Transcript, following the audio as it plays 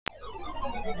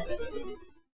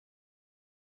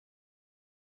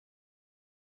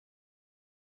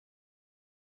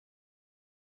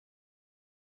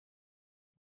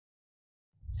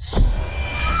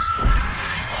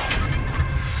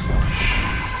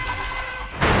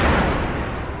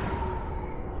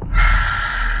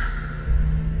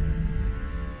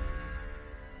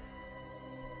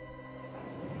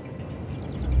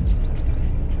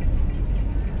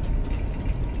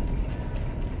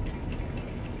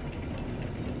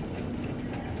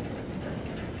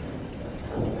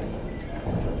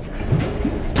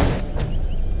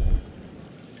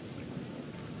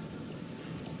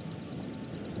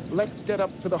Let's get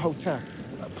up to the hotel.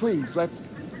 Please, let's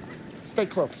stay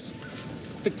close.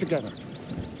 Stick together.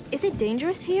 Is it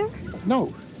dangerous here? No,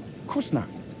 of course not.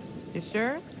 You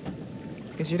sure?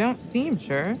 Because you don't seem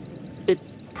sure.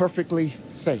 It's perfectly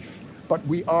safe, but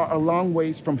we are a long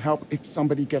ways from help if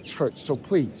somebody gets hurt, so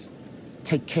please,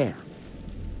 take care.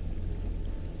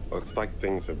 Looks like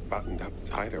things are buttoned up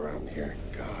tight around here.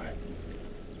 God.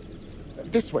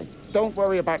 This way. Don't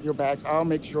worry about your bags. I'll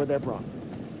make sure they're brought.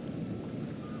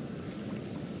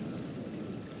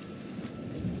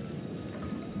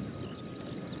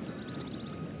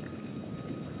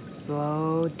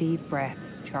 Slow, deep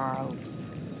breaths, Charles.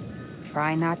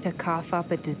 Try not to cough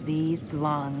up a diseased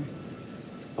lung.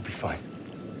 I'll be fine.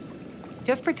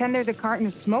 Just pretend there's a carton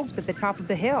of smokes at the top of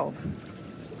the hill.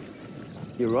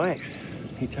 You're right.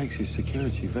 He takes his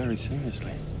security very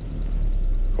seriously.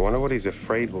 I wonder what he's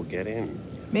afraid will get in.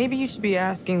 Maybe you should be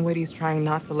asking what he's trying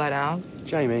not to let out.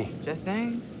 Jamie. Just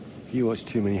saying. You watch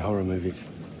too many horror movies.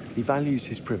 He values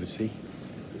his privacy.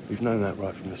 We've known that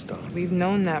right from the start. We've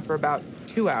known that for about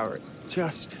 2 hours.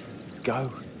 Just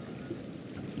go.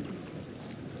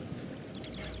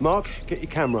 Mark, get your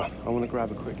camera. I want to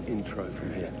grab a quick intro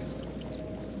from here.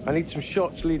 I need some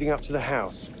shots leading up to the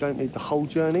house. Don't need the whole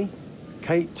journey.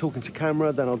 Kate, talking to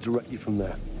camera, then I'll direct you from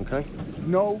there, okay?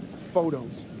 No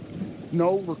photos.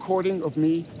 No recording of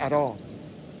me at all.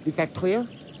 Is that clear?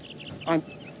 I'm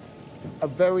a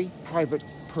very private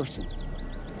person.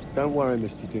 Don't worry,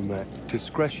 Mr. Dumat.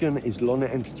 Discretion is Lorna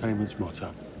Entertainment's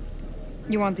motto.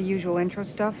 You want the usual intro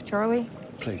stuff, Charlie?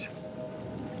 Please.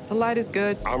 The light is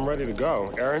good. I'm ready to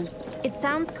go. Aaron? It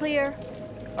sounds clear.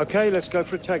 Okay, let's go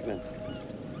for a take then.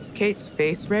 Is Kate's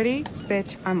face ready?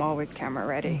 Bitch, I'm always camera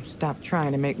ready. Stop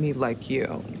trying to make me like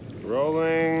you.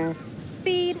 Rolling.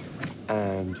 Speed.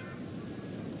 And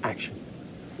action.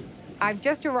 I've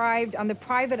just arrived on the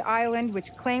private island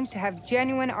which claims to have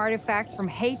genuine artifacts from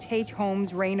H.H.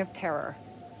 Holmes' Reign of Terror.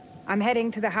 I'm heading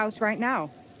to the house right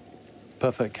now.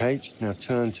 Perfect, Kate. Now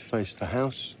turn to face the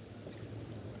house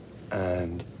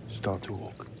and start to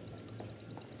walk.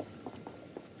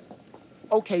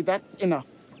 Okay, that's enough.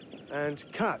 And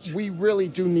cut. We really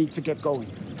do need to get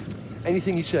going.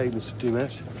 Anything you say, Mr.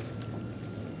 Dumas.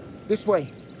 This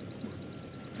way.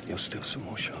 You'll steal some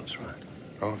more shots, right?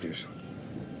 Obviously.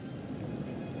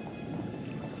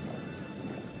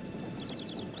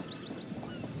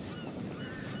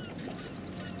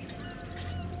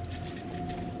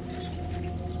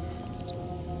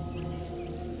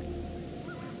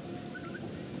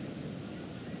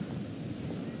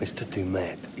 Mr.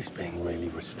 Dumet is being really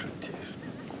restrictive.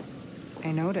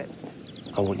 I noticed.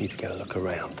 I want you to get a look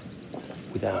around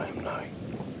without him knowing.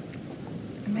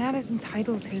 A man is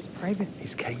entitled to his privacy.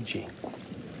 He's cagey.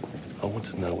 I want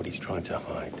to know what he's trying to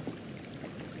hide.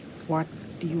 What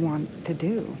do you want to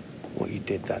do? What you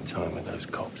did that time with those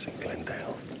cops in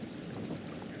Glendale.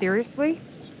 Seriously?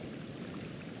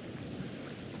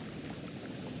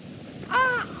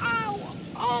 Ah! Ow!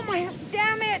 Oh my...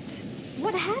 Damn it!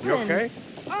 What happened? You okay?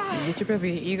 You get your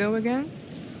baby ego again?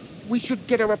 We should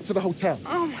get her up to the hotel.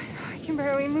 Oh my... I can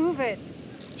barely move it.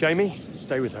 Jamie,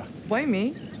 stay with her. Why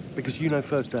me? Because you know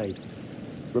first aid.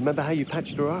 Remember how you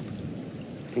patched her up?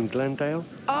 In Glendale?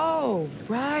 Oh,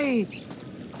 right.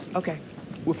 Okay.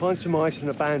 We'll find some ice and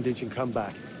a bandage and come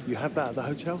back. You have that at the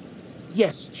hotel?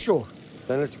 Yes, sure.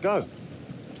 Then let's go.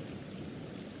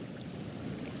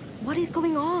 What is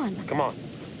going on? Come on.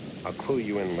 I'll clue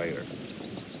you in later.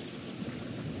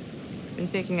 Been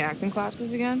taking acting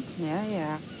classes again?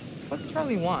 Yeah. What's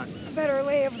Charlie want? A better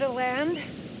lay of the land.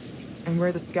 And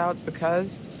we're the scouts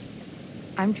because?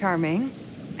 I'm charming,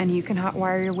 and you can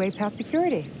hotwire your way past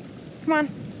security. Come on.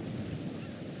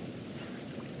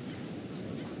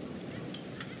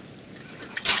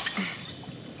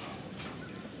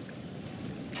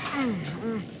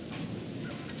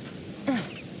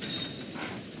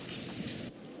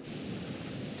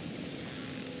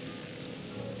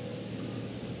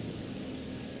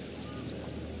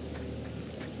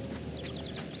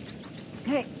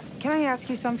 Hey, can I ask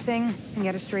you something and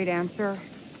get a straight answer?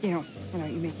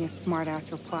 without you making a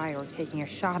smart-ass reply or taking a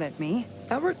shot at me.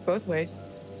 That works both ways.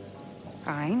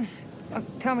 Fine.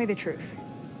 Tell me the truth.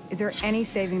 Is there any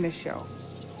saving this show?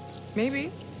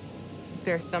 Maybe. If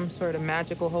there's some sort of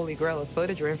magical holy grail of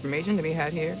footage or information to be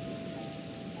had here.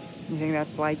 You think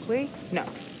that's likely? No.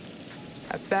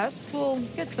 At best, we'll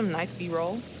get some nice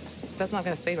B-roll. That's not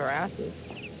gonna save our asses.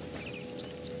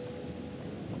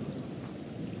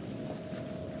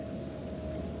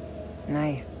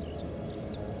 Nice.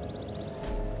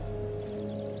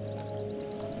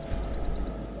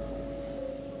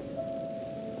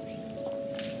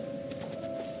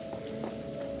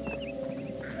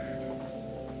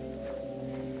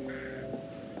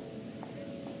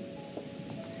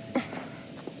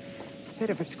 It's a bit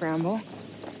of a scramble.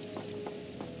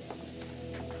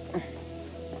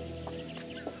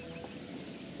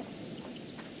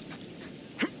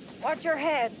 Watch your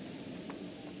head.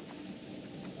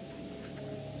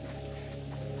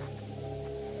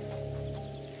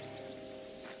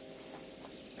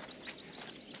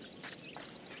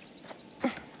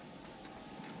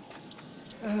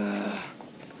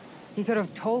 You could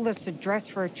have told us to dress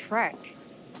for a trek.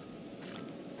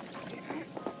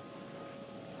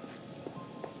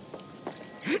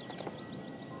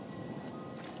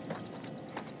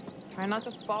 Try not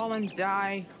to fall and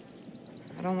die.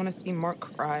 I don't want to see Mark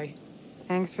cry.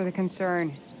 Thanks for the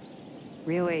concern.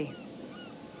 Really.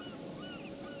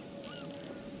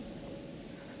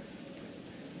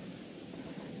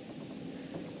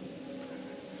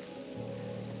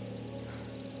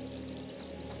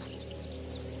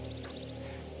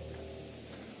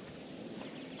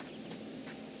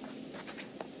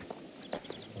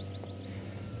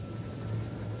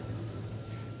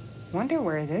 Wonder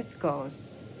where this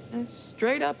goes. It's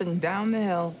straight up and down the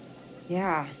hill.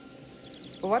 Yeah.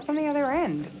 But what's on the other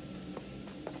end?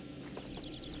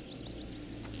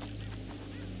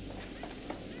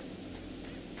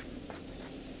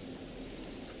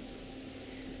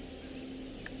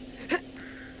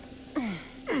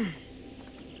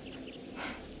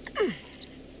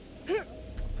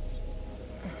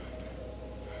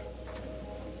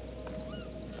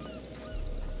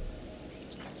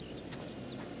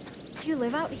 Do you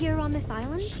live out here on this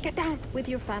island? Get down! With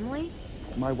your family?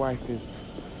 My wife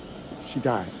she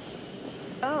died.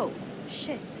 Oh,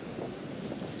 shit.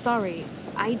 Sorry,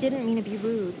 I didn't mean to be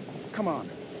rude. Come on,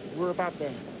 we're about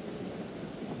there.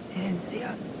 They didn't see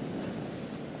us.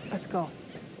 Let's go.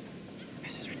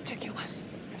 This is ridiculous.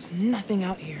 There's nothing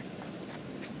out here.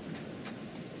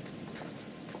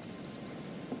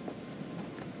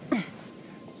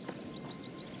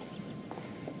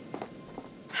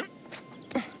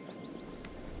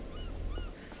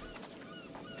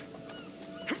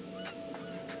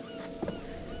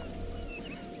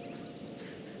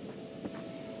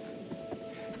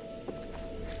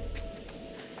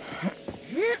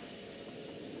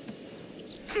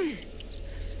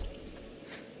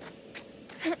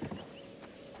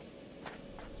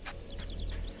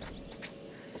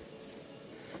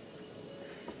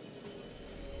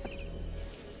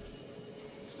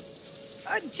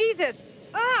 Jesus!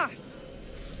 Ah!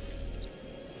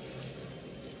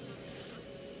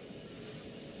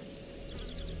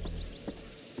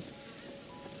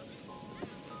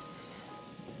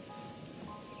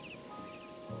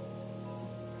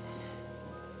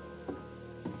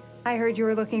 I heard you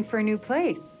were looking for a new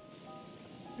place.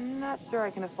 Not sure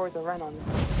I can afford the rent on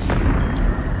this.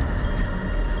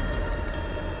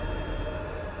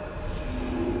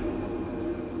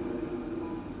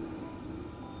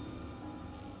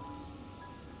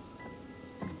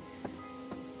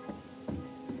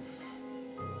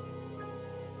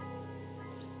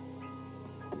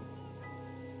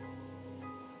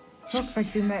 Looks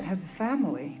like Dumet has a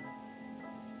family.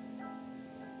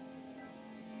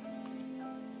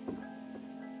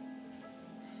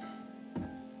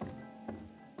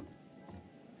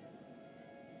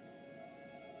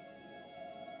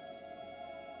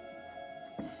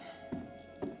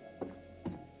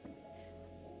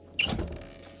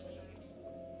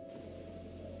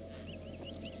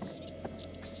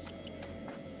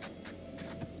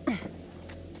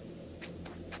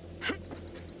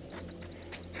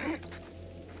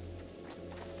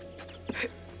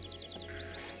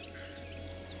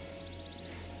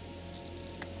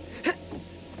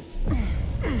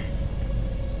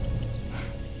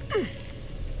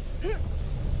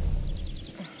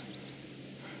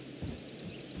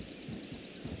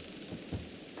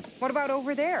 What about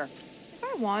over there? If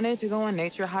I wanted to go on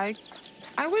nature hikes,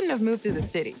 I wouldn't have moved to the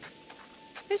city.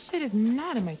 This shit is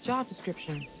not in my job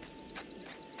description.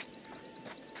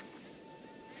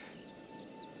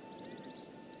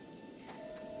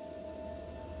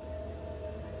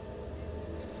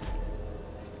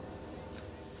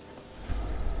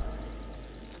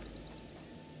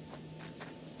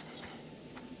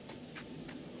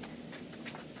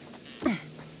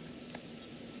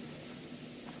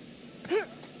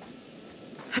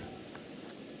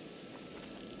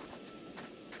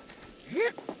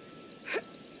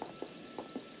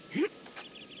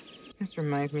 house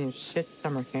reminds me of shit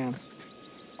summer camps.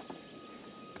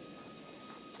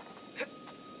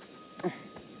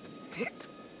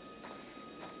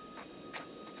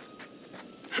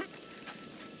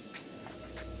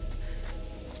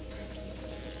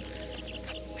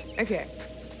 Okay.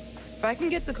 If I can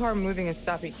get the car moving and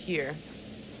stop it here,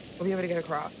 we'll be able to get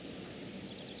across.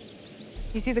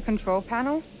 You see the control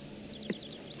panel? It's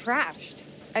trashed.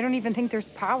 I don't even think there's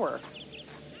power.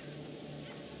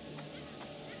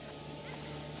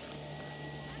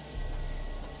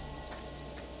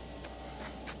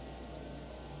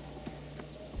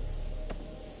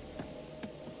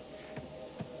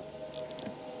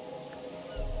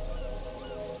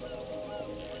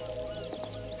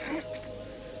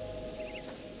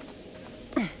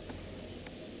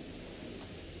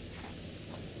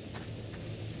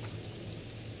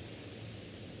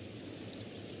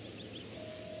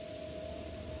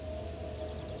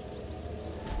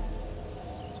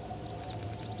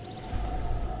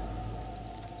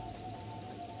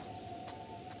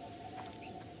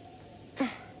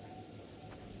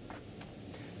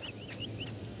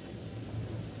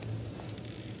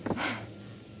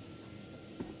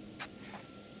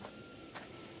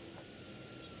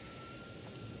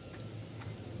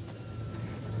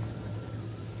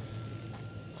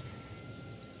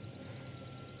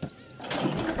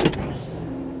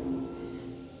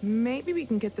 Maybe we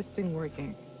can get this thing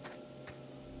working.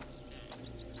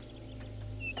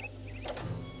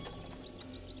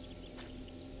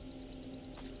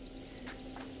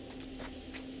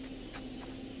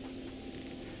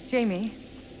 Jamie,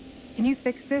 can you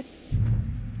fix this?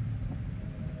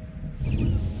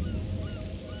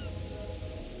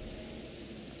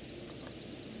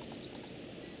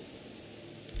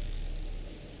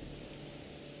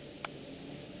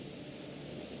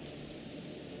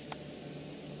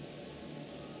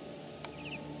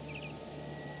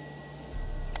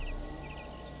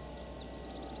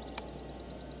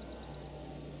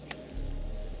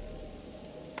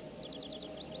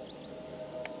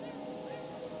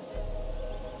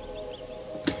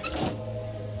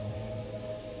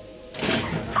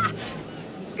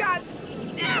 God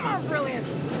damn, I'm brilliant!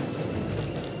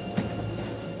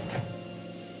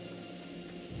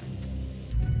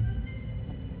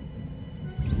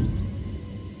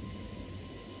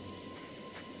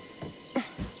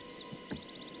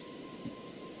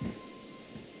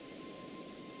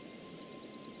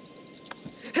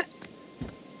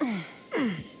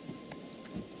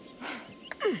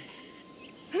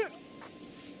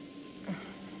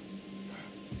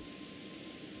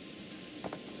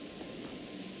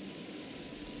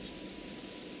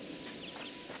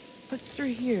 What's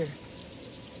through here?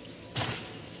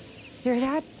 Hear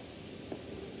that?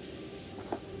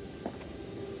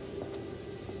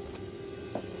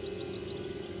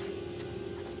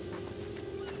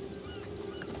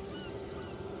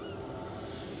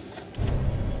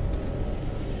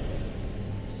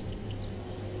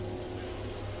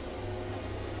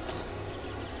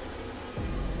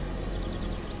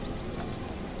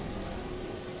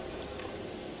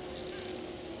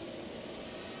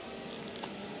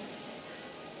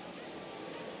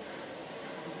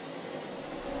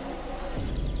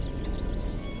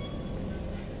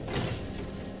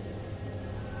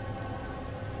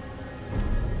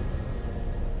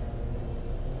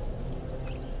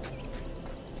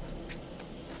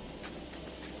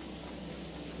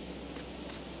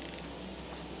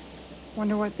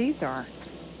 Wonder what these are.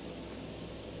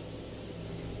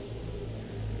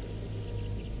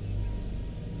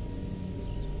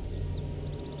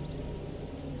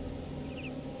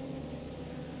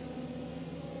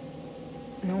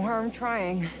 No harm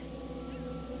trying.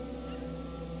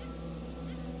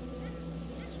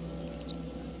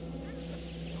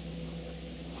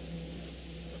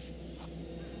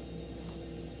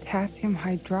 Potassium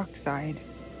hydroxide.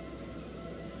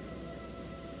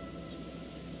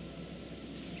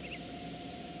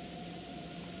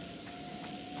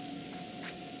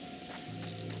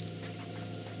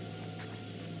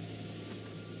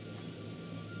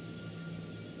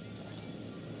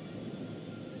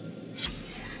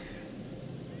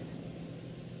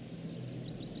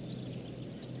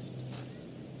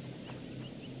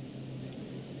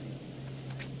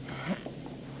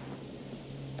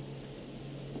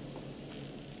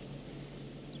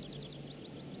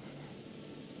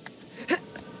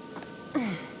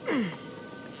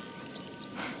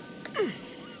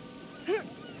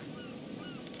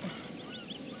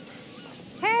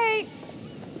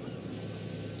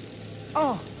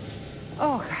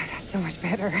 Oh, God, that's so much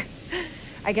better.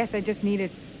 I guess I just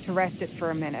needed to rest it for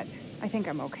a minute. I think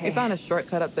I'm okay. We found a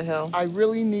shortcut up the hill. I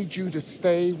really need you to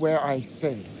stay where I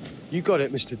say. You got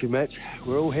it, Mr. Dumet.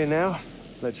 We're all here now.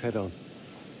 Let's head on.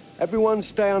 Everyone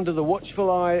stay under the watchful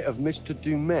eye of Mr.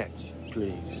 Dumet,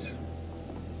 please.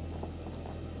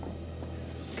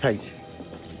 Kate.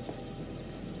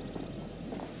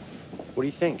 What do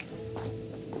you think?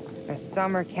 A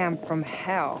summer camp from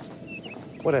hell.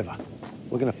 Whatever.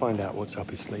 We're gonna find out what's up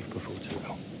his sleeve before too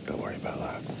long. Don't worry about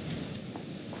that.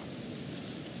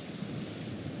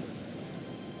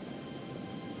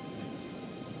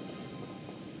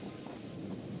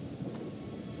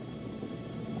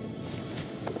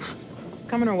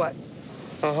 Coming or what?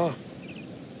 Uh-huh.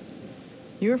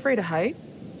 You afraid of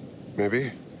heights? Maybe.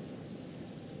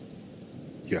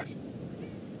 Yes.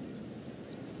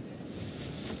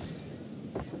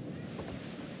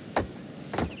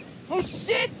 Oh,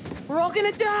 shit! We're all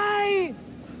gonna die!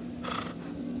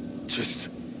 Just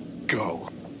go.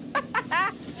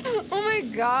 Oh my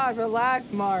God,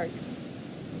 relax, Mark.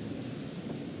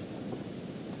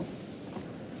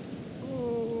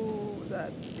 Ooh,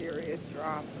 that's serious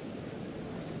drop.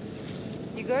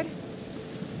 You good?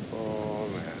 Oh,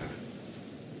 man.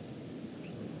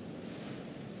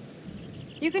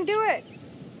 You can do it!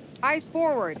 Eyes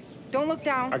forward. Don't look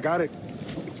down. I got it.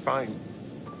 It's fine.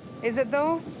 Is it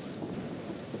though?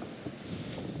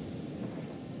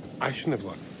 I shouldn't have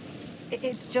looked.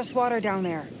 It's just water down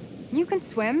there. You can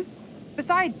swim.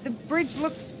 Besides, the bridge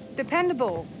looks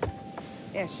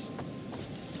dependable-ish.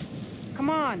 Come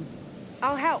on.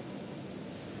 I'll help.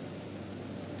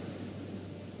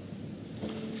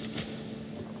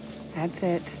 That's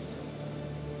it.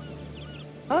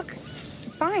 Look,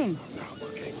 it's fine. Not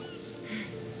looking.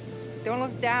 Don't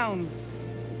look down.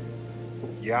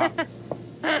 Yeah.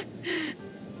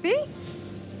 See?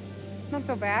 Not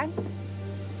so bad.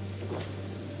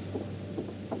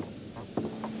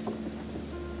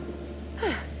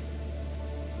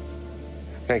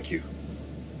 Thank you.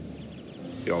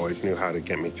 You always knew how to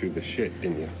get me through the shit,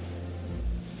 didn't you?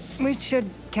 We should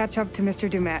catch up to Mr.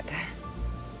 Dumet.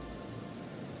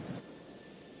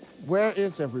 Where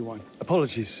is everyone?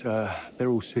 Apologies, they're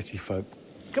all city folk.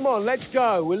 Come on, let's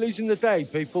go. We're losing the day,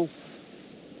 people.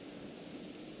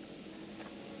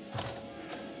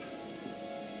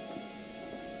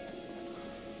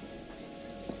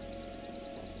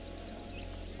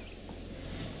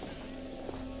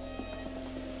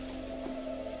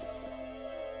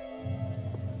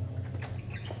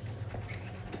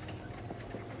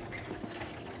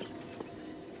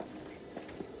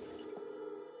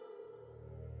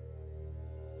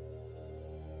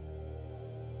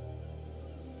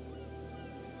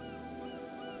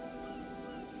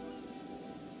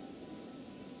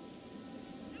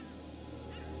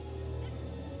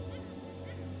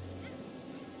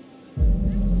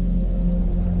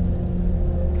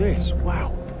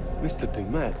 Wow. Mr.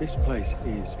 Dumet, this place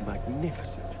is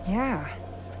magnificent. Yeah.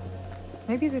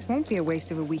 Maybe this won't be a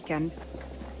waste of a weekend.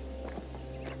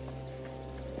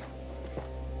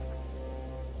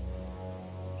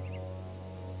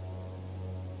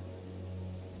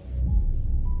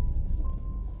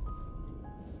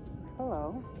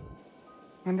 Hello.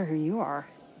 Wonder who you are.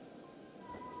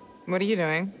 What are you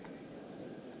doing?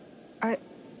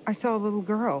 I saw a little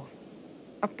girl.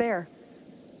 Up there.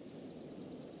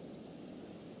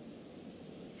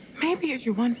 Maybe it's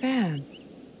your one fan.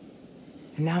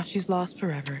 And now she's lost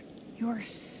forever. You are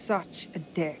such a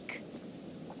dick.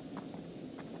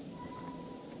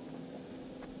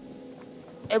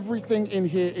 Everything in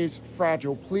here is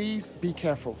fragile. Please be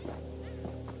careful.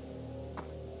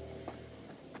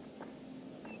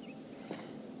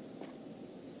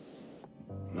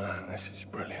 Man, this is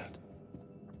brilliant.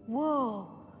 Whoa.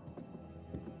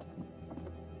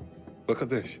 Look at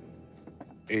this.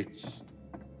 It's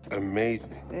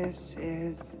amazing. This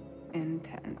is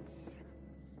intense.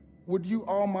 Would you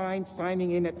all mind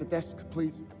signing in at the desk,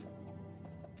 please?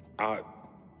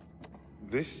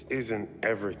 This isn't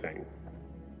everything.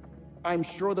 I'm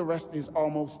sure the rest is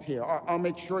almost here. I'll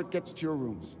make sure it gets to your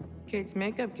rooms. Kate's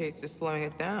makeup case is slowing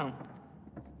it down.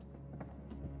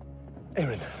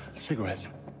 Erin, cigarettes.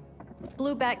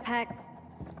 Blue backpack.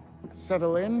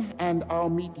 Settle in, and I'll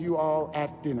meet you all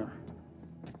at dinner.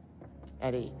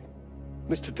 At 8.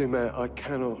 Mr. Dumet, I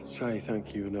cannot say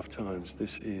thank you enough times.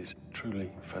 This is truly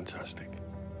fantastic.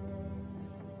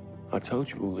 I told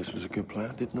you all this was a good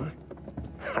plan, didn't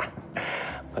I?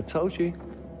 I told you.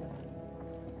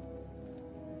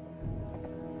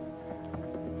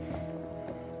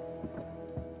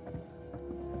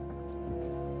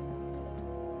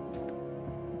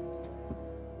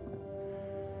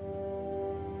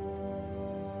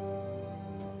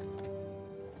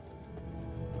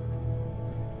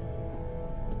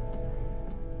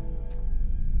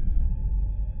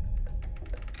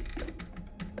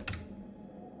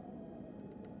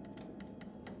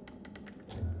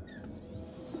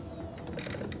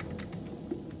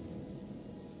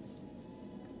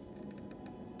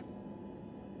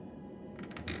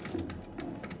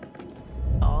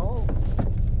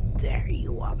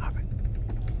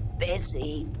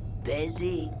 busy,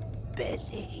 busy,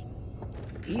 busy.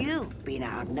 You've been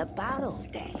out and about all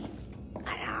day, and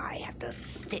I have to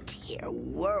sit here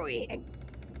worrying.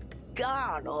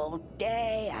 Gone all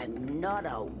day and not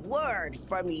a word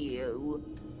from you.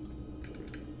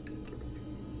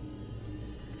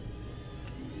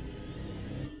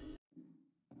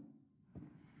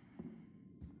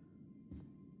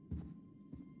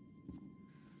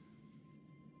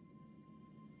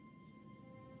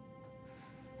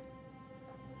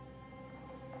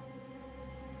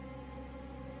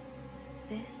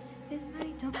 This is my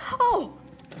dome. Oh!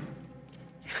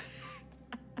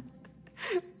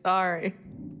 Sorry.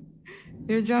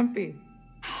 You're jumpy.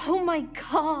 Oh my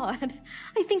god.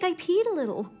 I think I peed a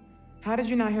little. How did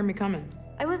you not hear me coming?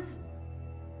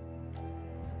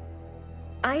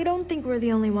 I don't think we're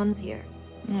the only ones here.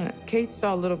 Kate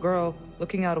saw a little girl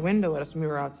looking out a window at us when we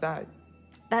were outside.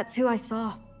 That's who I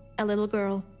saw. A little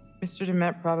girl. Mr.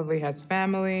 Demet probably has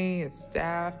family, his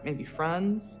staff, maybe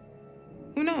friends.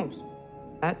 Who knows?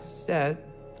 That said,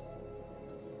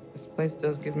 this place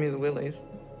does give me the willies.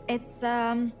 It's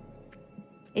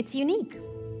unique.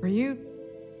 Were you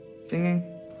singing?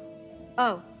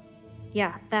 Oh,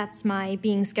 yeah, that's my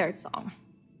being scared song.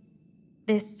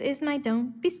 This is my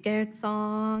don't be scared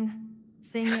song.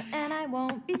 Sing it and I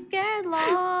won't be scared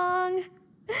long.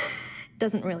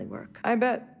 Doesn't really work. I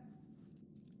bet.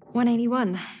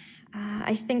 181.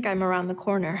 I think I'm around the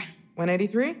corner.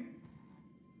 183?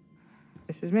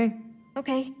 This is me.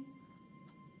 Okay.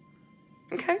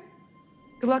 Okay.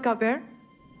 Good luck out there.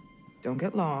 Don't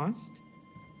get lost.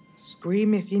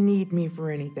 Scream if you need me for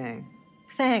anything.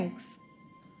 Thanks.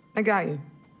 I got you.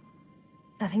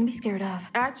 Nothing to be scared of.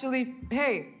 Actually,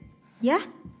 hey, Yeah?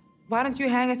 why don't you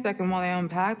hang a second while I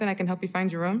unpack, then I can help you find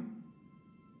your room?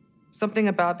 Something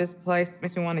about this place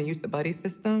makes me want to use the buddy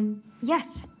system.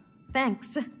 Yes.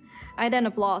 Thanks. I'd end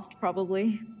up lost,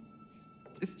 probably.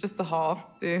 It's just a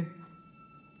hall, dude.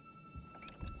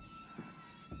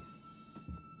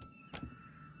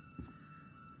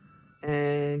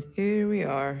 And here we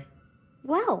are.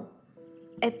 Well,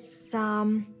 it's,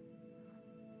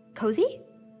 cozy?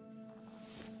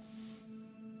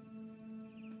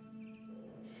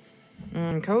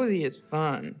 Cozy is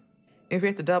fun. If we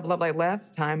have to double up like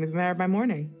last time, we'd be married by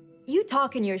morning. You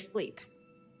talk in your sleep.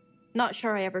 Not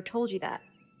sure I ever told you that.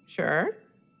 Sure.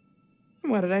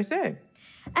 What did I say?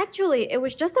 Actually, it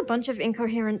was just a bunch of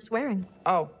incoherent swearing.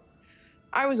 Oh,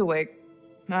 I was awake.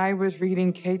 I was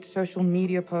reading Kate's social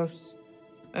media posts.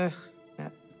 Ugh,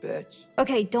 that bitch.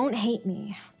 Okay, don't hate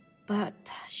me, but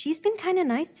she's been kind of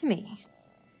nice to me.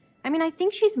 I mean, I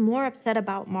think she's more upset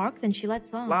about Mark than she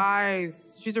lets on.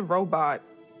 Lies. She's a robot.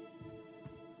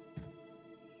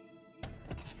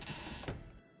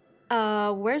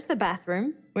 Where's the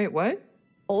bathroom? Wait, what?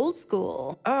 Old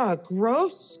school.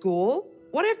 Gross school?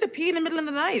 What if I have to pee in the middle of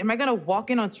the night? Am I gonna walk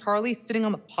in on Charlie sitting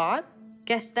on the pot?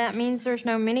 Guess that means there's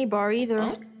no minibar either.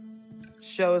 Huh?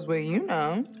 Shows what you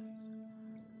know.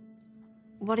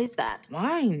 What is that?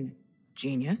 Wine.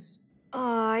 Genius.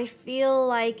 I feel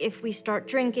like if we start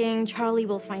drinking, Charlie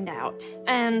will find out.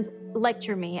 And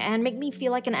lecture me and make me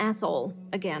feel like an asshole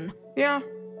again. Yeah,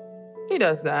 he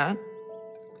does that.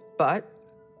 But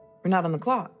we're not on the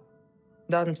clock.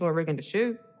 Not until we're rigging to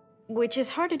shoot. Which is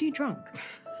hard to do drunk.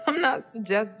 I'm not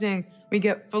suggesting we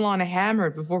get full-on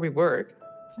hammered before we work.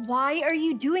 Why are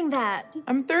you doing that?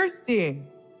 I'm thirsty.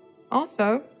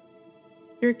 Also,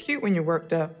 you're cute when you're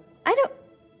worked up. I don't...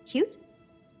 Cute?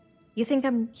 You think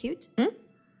I'm cute?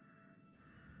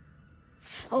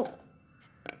 Oh.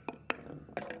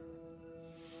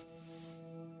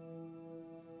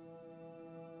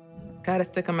 Got a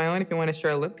stick on my own if you want to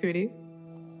share lip cooties.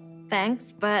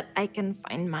 Thanks, but I can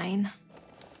find mine.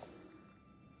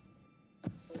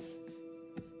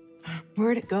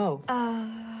 Where'd it go?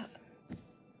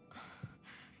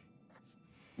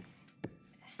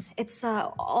 It's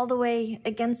all the way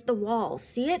against the wall.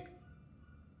 See it?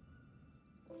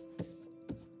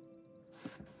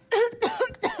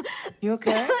 You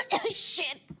okay?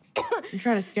 Shit. You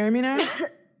trying to scare me now?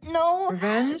 No.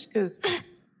 Revenge? Because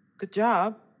good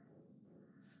job.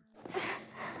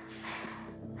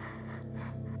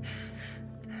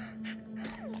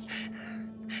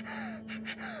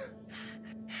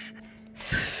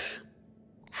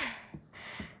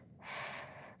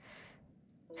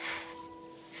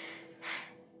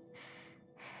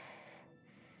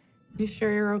 You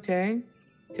sure you're okay?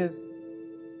 Because,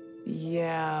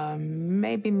 yeah,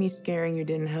 maybe me scaring you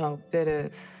didn't help, did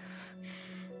it?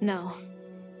 No.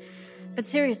 But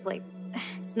seriously,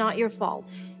 it's not your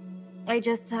fault. I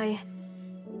try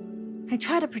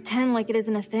to pretend like it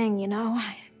isn't a thing, you know?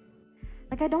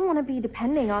 Like, I don't want to be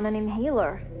depending on an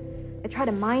inhaler. I try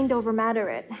to mind over matter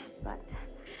it, but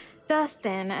dust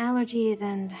and allergies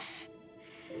and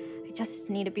I just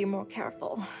need to be more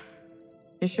careful.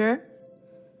 You sure?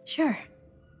 Sure.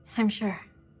 I'm sure.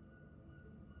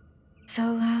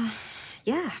 So,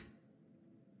 yeah.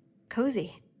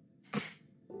 Cozy.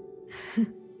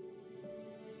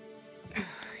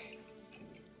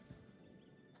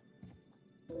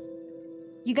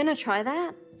 You gonna try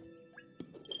that?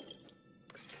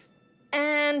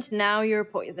 And now you're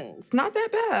poisoned. It's not that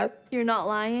bad. You're not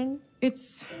lying?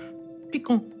 It's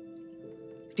piquant.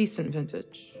 Decent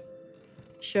vintage.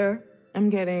 Sure. I'm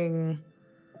getting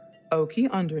oaky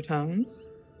undertones,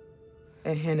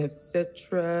 a hint of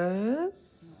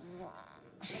citrus.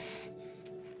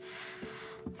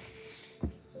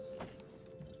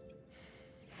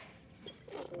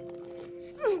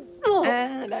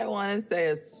 And I want to say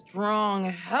a strong,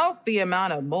 healthy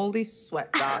amount of moldy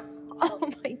sweat dots. Oh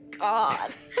my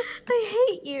god. I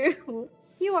hate you.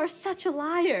 You are such a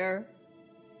liar.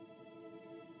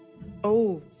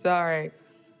 Oh, sorry.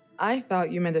 I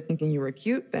thought you meant the thinking you were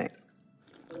cute thing.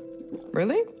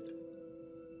 Really?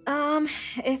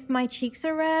 If my cheeks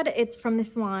are red, it's from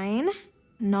this wine.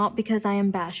 Not because I am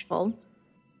bashful.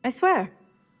 I swear.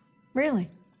 Really.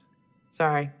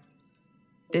 Sorry.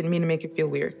 Didn't mean to make you feel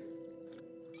weird.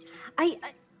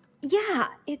 Yeah,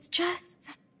 it's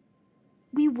just...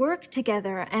 We work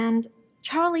together, and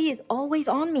Charlie is always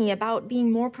on me about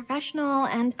being more professional,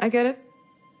 and... I get it.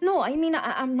 No, I mean,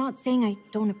 I'm not saying I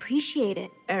don't appreciate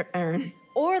it. Aaron.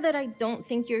 Or that I don't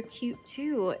think you're cute,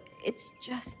 too. It's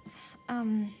just,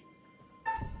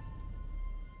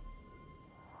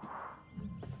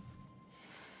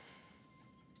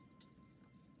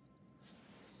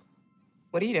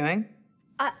 What are you doing?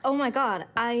 Oh my god,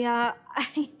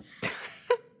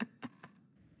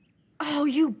 Oh,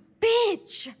 you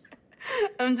bitch!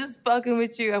 I'm just fucking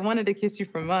with you. I wanted to kiss you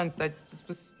for months. I just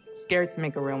was scared to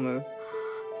make a real move.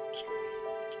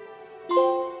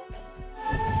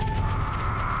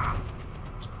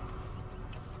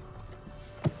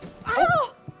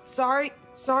 Oh, sorry.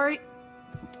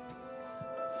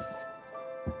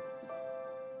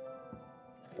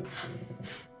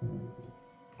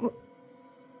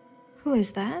 Who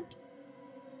is that?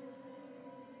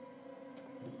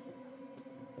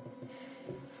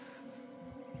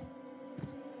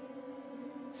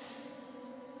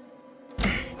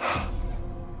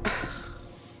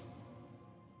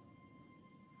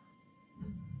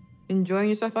 Enjoying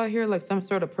yourself out here like some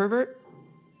sort of pervert?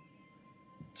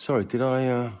 Sorry, did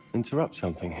I interrupt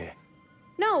something here?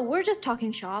 No, we're just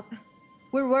talking shop.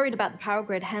 We're worried about the power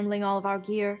grid handling all of our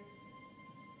gear.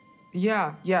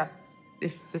 Yes.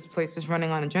 If this place is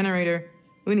running on a generator,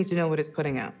 we need to know what it's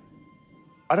putting out.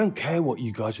 I don't care what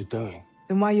you guys are doing.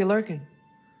 Then why are you lurking?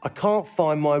 I can't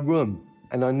find my room,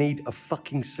 and I need a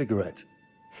fucking cigarette.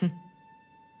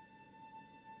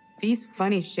 These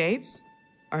funny shapes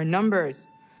are numbers.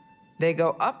 They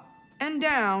go up and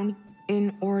down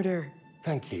in order.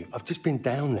 Thank you. I've just been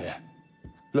down there.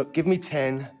 Look, give me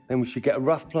 10, then we should get a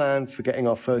rough plan for getting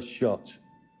our first shot.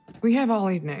 We have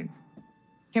all evening.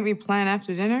 Can't we plan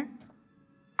after dinner?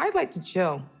 I'd like to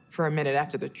chill for a minute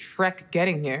after the trek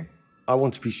getting here. I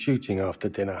want to be shooting after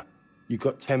dinner. You've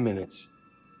got 10 minutes.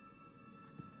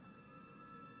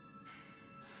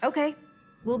 Okay,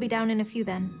 we'll be down in a few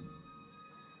then.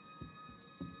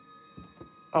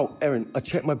 Oh, Erin, I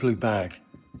checked my blue bag.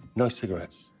 No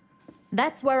cigarettes.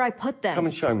 That's where I put them. Come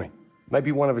and show me.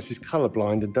 Maybe one of us is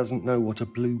colorblind and doesn't know what a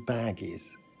blue bag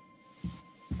is.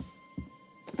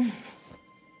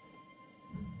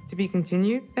 To be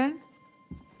continued, then?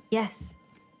 Yes,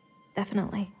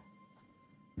 definitely.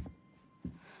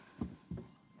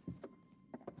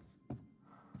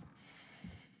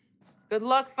 Good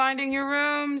luck finding your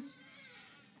rooms.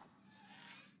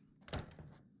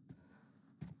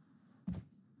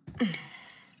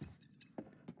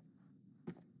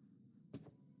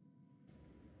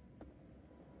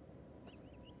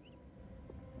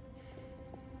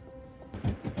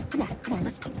 Come on,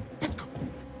 let's go. Let's go.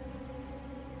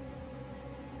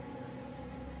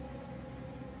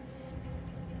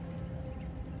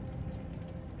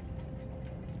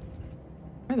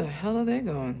 Where the hell are they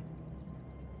going?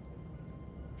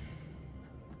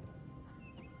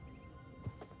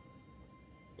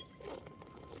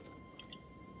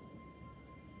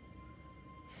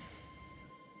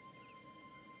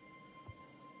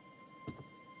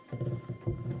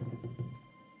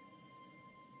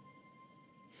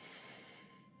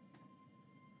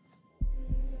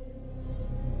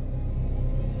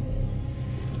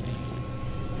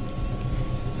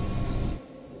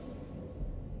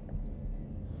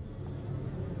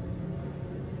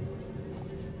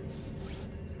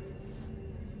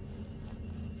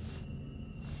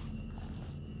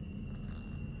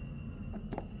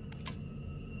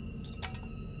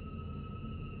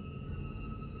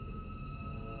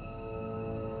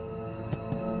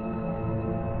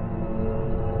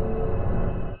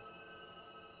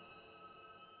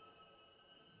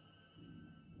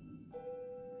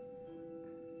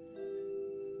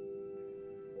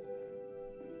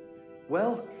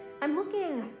 Well? I'm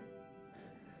looking.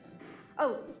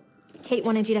 Oh, Kate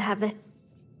wanted you to have this.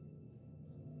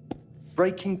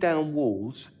 Breaking down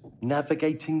walls,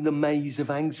 navigating the maze of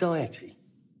anxiety.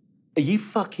 Are you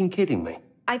fucking kidding me?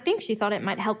 I think she thought it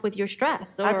might help with your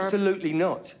stress, or... Absolutely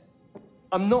not.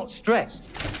 I'm not stressed,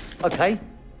 okay?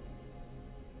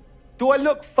 Do I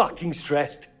look fucking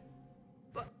stressed?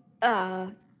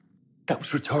 That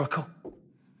was rhetorical.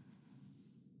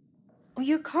 Well,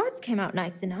 your cards came out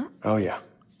nice enough. Oh yeah,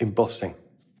 embossing.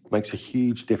 Makes a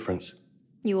huge difference.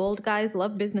 You old guys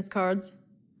love business cards.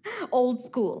 Old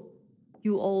school.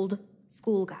 You old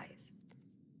school guys.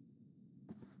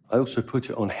 I also put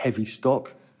it on heavy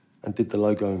stock and did the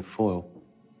logo in foil.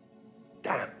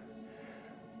 Damn.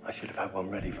 I should have had one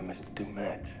ready for Mr.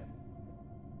 Dumet.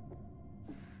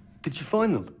 Did you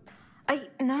find them?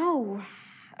 No.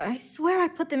 I swear I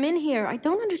put them in here. I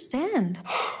don't understand.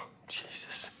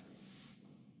 Jesus.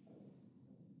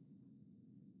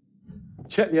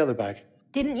 Check the other bag.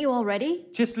 Didn't you already?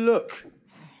 Just look.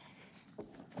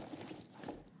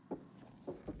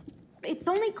 It's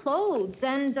only clothes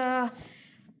and,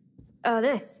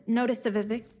 this. Notice of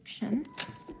eviction.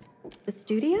 The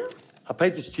studio? I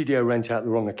paid the studio rent out the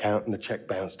wrong account and the check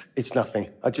bounced. It's nothing.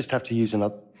 I just have to use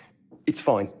another. It's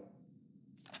fine.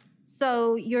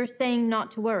 So you're saying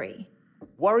not to worry?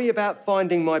 Worry about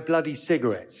finding my bloody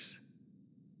cigarettes.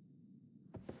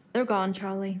 They're gone,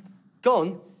 Charlie.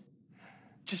 Gone?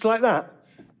 Just like that?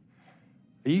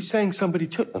 Are you saying somebody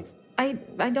took them? I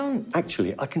don't...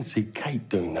 Actually, I can see Kate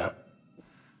doing that.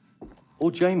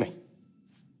 Or Jamie.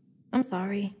 I'm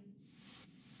sorry.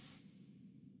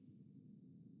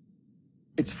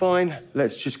 It's fine.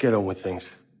 Let's just get on with things.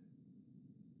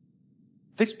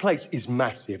 This place is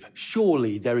massive.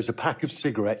 Surely there is a pack of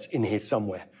cigarettes in here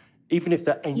somewhere, even if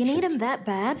they're ancient. You need them that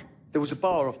bad? There was a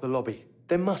bar off the lobby.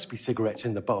 There must be cigarettes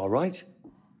in the bar, right?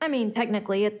 I mean,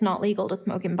 technically, it's not legal to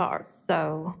smoke in bars,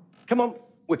 so... Come on,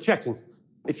 we're checking.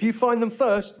 If you find them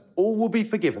first, all will be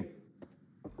forgiven.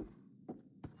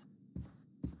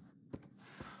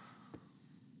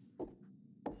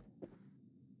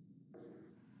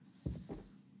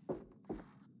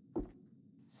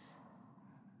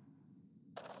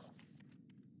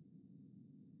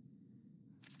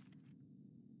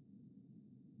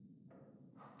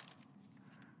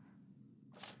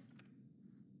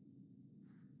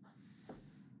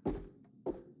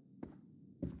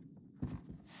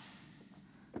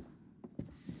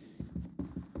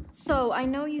 So, I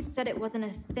know you said it wasn't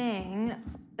a thing,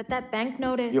 but that bank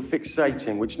notice... You're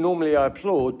fixating, which normally I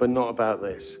applaud, but not about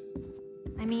this.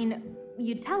 I mean,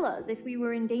 you'd tell us if we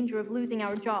were in danger of losing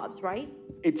our jobs, right?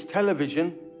 It's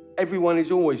television. Everyone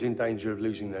is always in danger of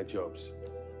losing their jobs.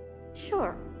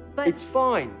 Sure, but... It's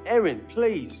fine. Erin,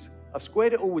 please. I've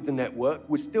squared it all with the network.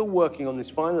 We're still working on this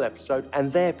final episode,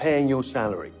 and they're paying your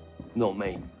salary, not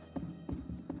me.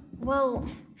 Well,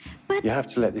 but... You have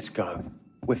to let this go.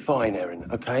 We're fine, Erin,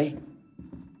 okay?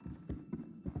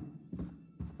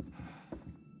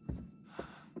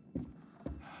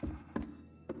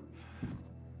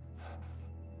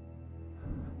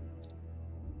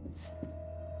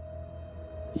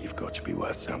 You've got to be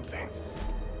worth something.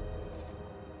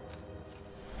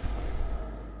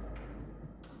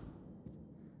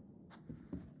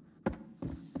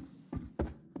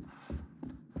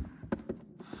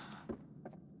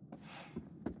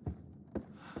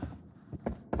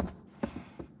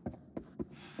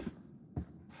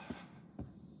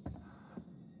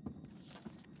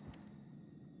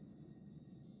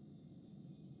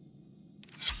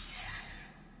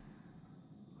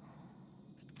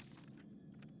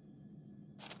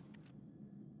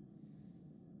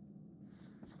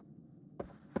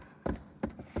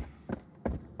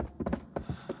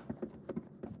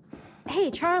 Hey,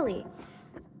 Charlie.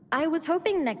 I was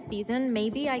hoping next season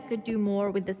maybe I could do more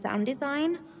with the sound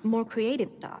design, more creative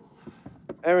stuff.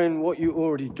 Erin, what you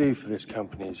already do for this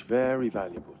company is very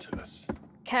valuable to us.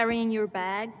 Carrying your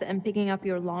bags and picking up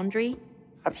your laundry?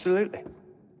 Absolutely.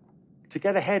 To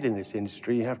get ahead in this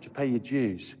industry, you have to pay your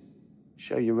dues.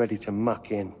 Show you're ready to muck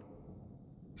in.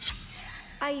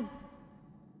 I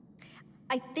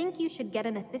think you should get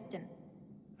an assistant.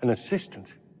 An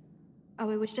assistant? Oh,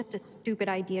 it was just a stupid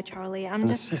idea, Charlie. An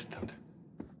assistant?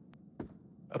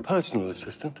 A personal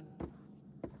assistant?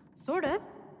 Sort of.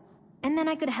 And then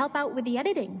I could help out with the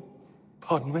editing.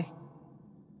 Pardon me?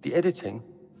 The editing?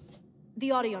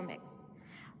 The audio mix.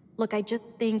 Look, I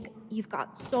just think you've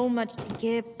got so much to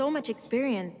give, so much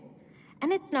experience.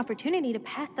 And it's an opportunity to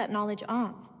pass that knowledge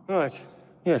on. Right.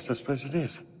 Yes, I suppose it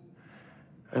is.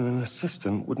 And an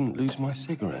assistant wouldn't lose my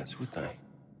cigarettes, would they?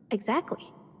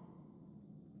 Exactly.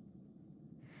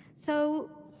 So,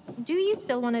 Do you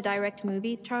still want to direct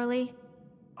movies, Charlie?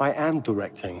 I am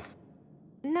directing.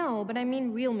 No, but I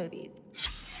mean real movies.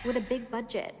 With a big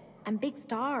budget and big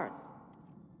stars.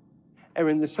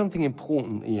 Erin, there's something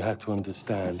important that you have to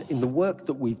understand. In the work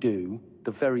that we do,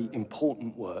 the very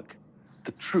important work,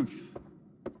 the truth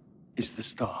is the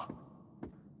star.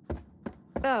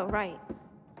 Oh, right.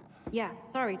 Yeah,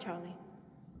 sorry, Charlie.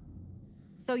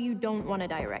 So you don't want to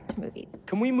direct movies?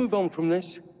 Can we move on from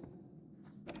this?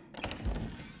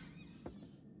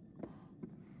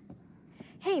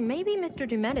 Hey, maybe Mr.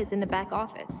 Dumet is in the back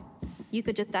office. You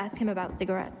could just ask him about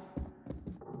cigarettes.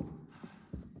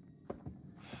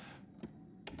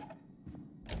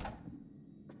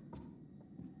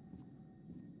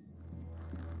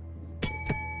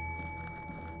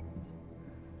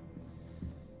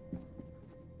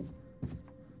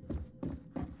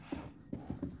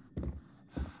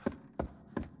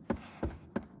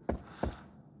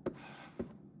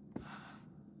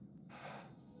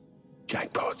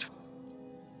 Jackpot.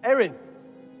 Erin,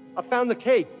 I found the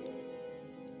key.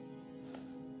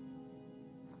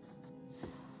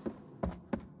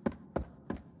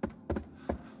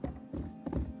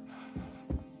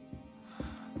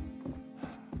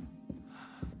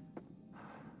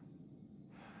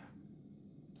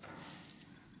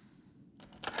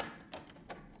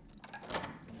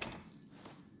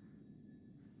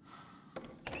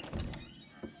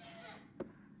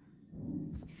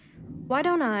 Why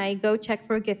don't I go check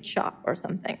for a gift shop or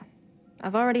something?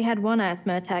 I've already had one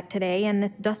asthma attack today, and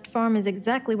this dust farm is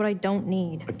exactly what I don't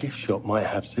need. A gift shop might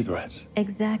have cigarettes.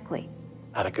 Exactly.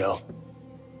 Atta girl.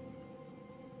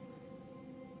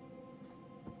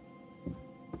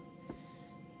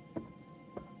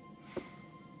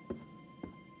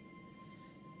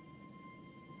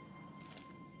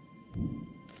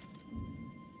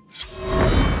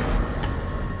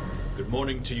 Good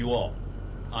morning to you all.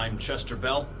 I'm Chester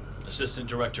Bell, Assistant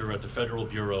Director at the Federal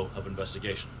Bureau of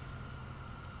Investigation.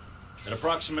 At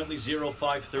approximately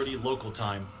 0530 local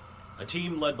time, a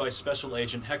team led by Special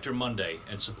Agent Hector Monday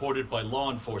and supported by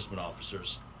law enforcement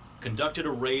officers conducted a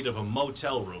raid of a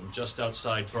motel room just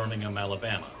outside Birmingham,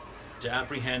 Alabama, to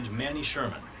apprehend Manny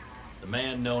Sherman, the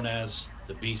man known as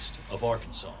the Beast of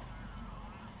Arkansas.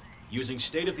 Using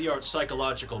state-of-the-art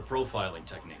psychological profiling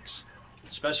techniques,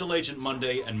 Special Agent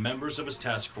Monday and members of his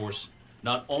task force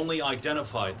not only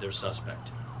identified their suspect,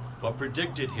 but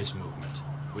predicted his movement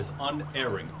with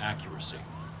unerring accuracy.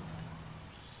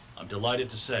 I'm delighted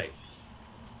to say,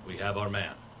 we have our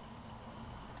man.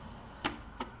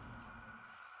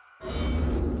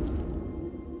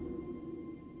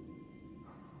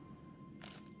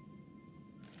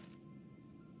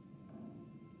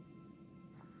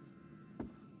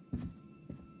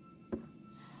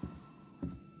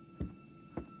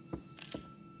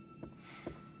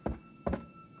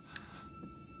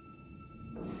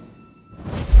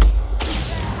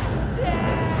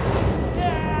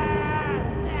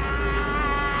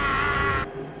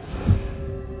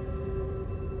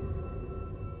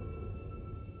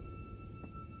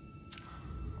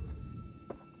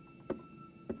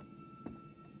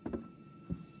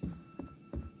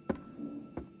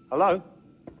 Hello?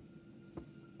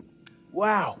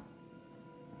 Wow.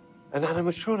 An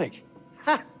animatronic.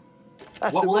 Ha!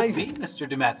 That's what amazing. Will it be, Mr.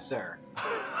 Dumet, sir?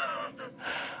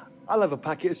 I'll have a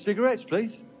packet of cigarettes,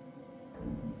 please.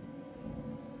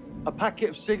 A packet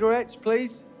of cigarettes,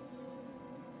 please.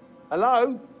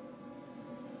 Hello?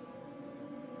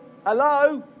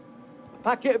 Hello? A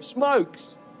packet of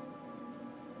smokes.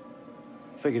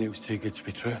 Figured it was too good to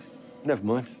be true. Never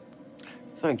mind.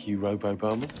 Thank you, Robo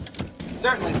Barman.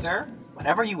 Certainly, sir.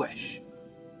 Whenever you wish.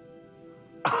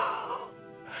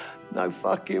 No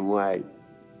fucking way.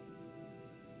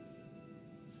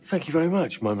 Thank you very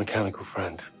much, my mechanical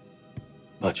friend.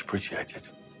 Much appreciated.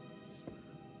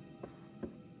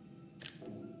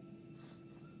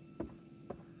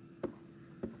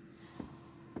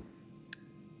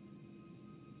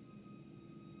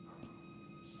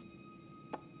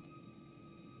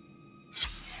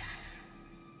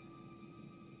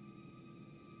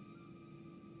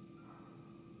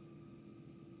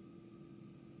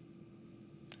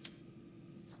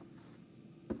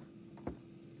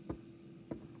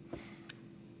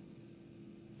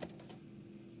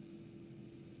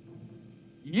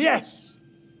 Yes!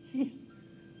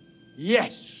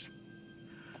 Yes!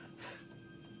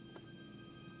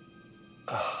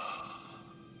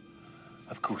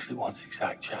 Of course it wants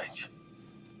exact change.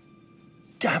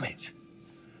 Damn it!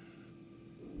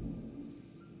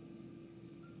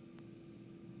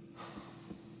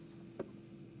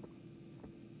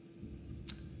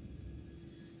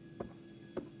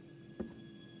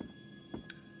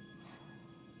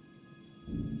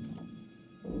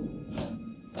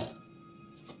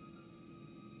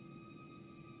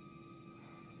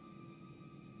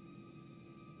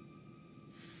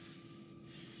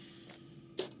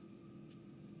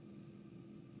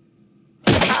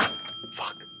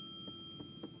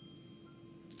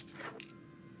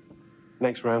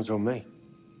 Next round's on me.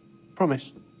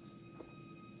 Promise.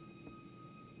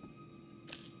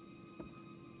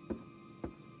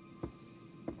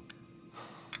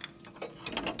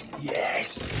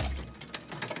 Yes.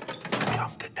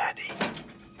 Come to Daddy.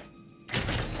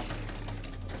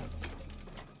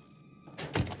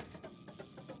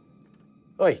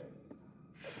 Oi.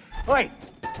 Oi!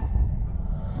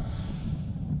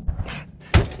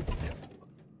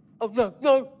 Oh, no,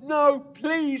 no, no,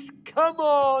 please, come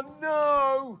on,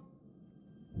 no!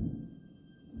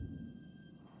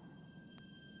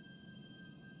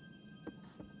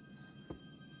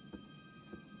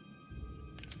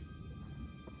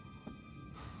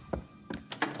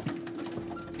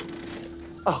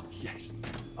 Oh, yes.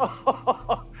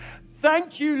 Oh,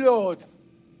 thank you, Lord.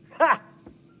 Ha!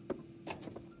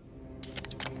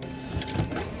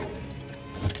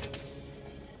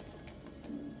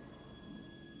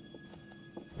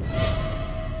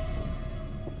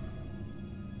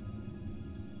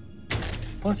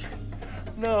 What?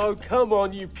 No, come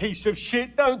on, you piece of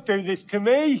shit. Don't do this to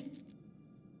me.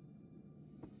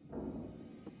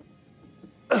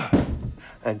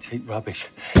 Antique rubbish.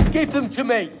 Give them to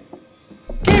me.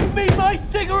 Give me my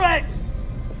cigarettes!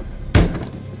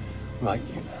 Right,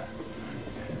 you.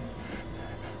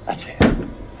 That's it.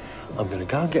 I'm gonna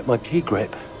go and get my key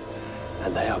grip,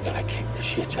 and they are gonna kick the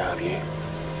shit out of you.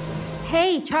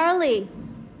 Hey, Charlie.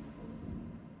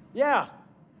 Yeah.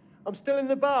 I'm still in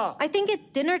the bar. I think it's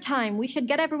dinner time. We should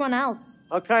get everyone else.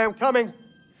 Okay, I'm coming.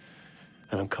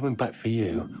 And I'm coming back for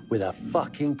you with a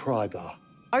fucking pry bar.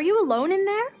 Are you alone in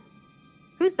there?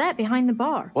 Who's that behind the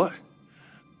bar? What?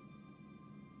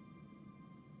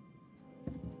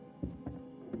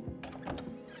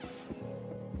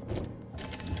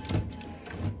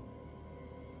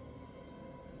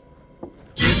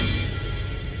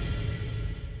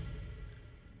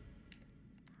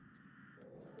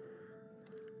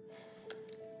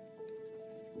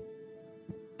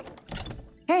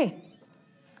 Hey,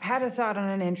 I had a thought on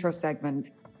an intro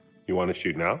segment. You want to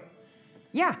shoot now?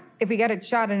 Yeah, if we get it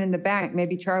shot and in the bank,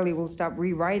 maybe Charlie will stop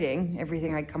rewriting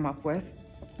everything I come up with.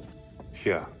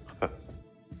 Yeah.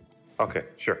 Okay,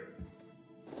 sure.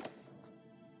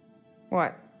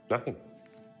 What? Nothing.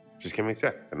 Just give me a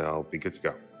sec, and I'll be good to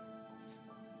go.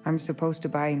 I'm supposed to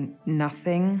buy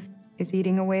nothing is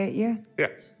eating away at you?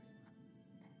 Yes.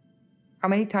 How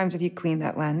many times have you cleaned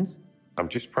that lens? I'm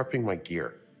just prepping my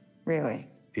gear. Really?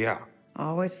 Yeah.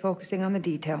 Always focusing on the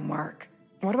detail, Mark.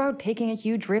 What about taking a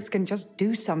huge risk and just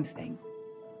do something?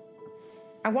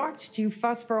 I watched you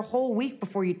fuss for a whole week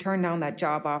before you turned down that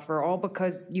job offer, all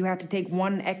because you had to take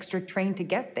one extra train to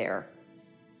get there.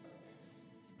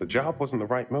 The job wasn't the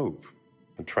right move.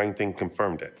 The train thing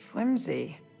confirmed it.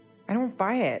 Flimsy. I don't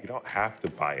buy it. You don't have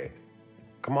to buy it.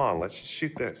 Come on, let's just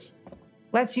shoot this.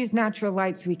 Let's use natural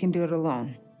light so we can do it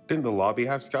alone. Didn't the lobby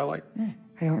have skylight?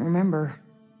 I don't remember.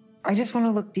 I just want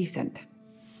to look decent.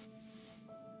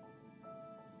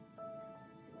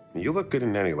 You look good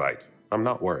in any light. I'm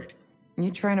not worried.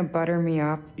 You trying to butter me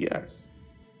up? Yes.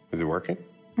 Is it working?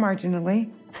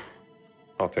 Marginally.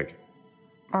 I'll take it.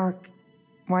 Mark,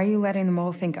 why are you letting them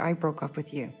all think I broke up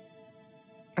with you?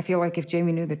 I feel like if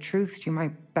Jamie knew the truth, she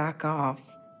might back off.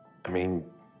 I mean,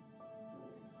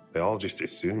 they all just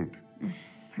assumed.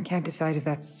 I can't decide if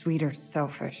that's sweet or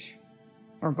selfish.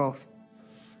 Or both.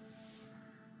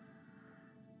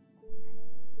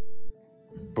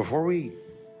 Before we...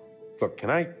 Look, can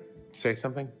I say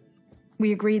something?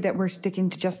 We agreed that we're sticking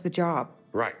to just the job.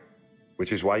 Right.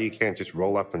 Which is why you can't just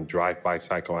roll up and drive-by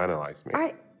psychoanalyze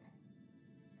me.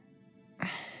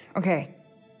 Okay,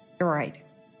 you're right.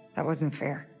 That wasn't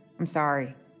fair. I'm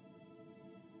sorry.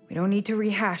 We don't need to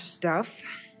rehash stuff.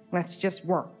 Let's just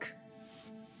work.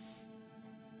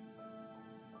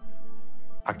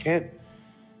 I can't...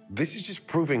 This is just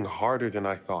proving harder than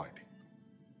I thought.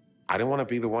 I didn't want to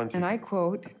be the one to... And I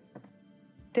quote,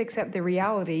 to accept the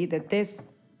reality that this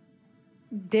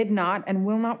did not and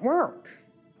will not work.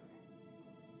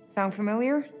 Sound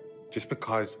familiar? Just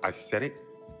because I said it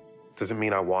doesn't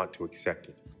mean I want to accept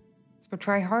it. So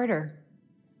try harder.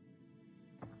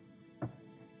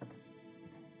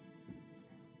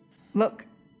 Look,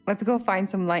 let's go find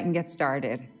some light and get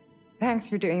started. Thanks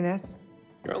for doing this.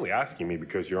 You're only asking me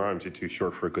because your arms are too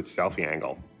short for a good selfie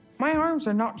angle. My arms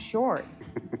are not short.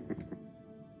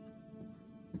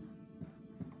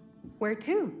 Where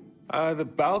to? The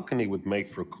balcony would make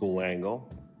for a cool angle.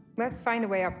 Let's find a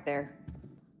way up there.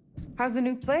 How's the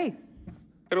new place?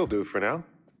 It'll do for now.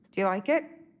 Do you like it?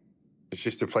 It's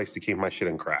just a place to keep my shit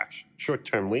and crash.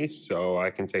 Short-term lease, so I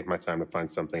can take my time to find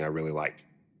something I really like.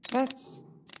 That's...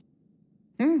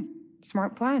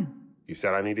 smart plan. You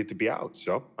said I needed to be out,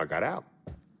 so I got out.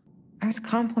 I was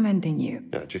complimenting you.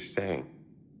 Yeah, just saying.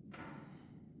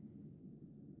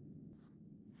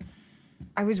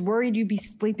 I was worried you'd be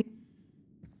sleeping.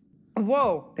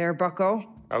 Whoa there, bucko.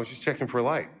 I was just checking for a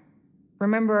light.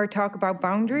 Remember our talk about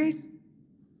boundaries?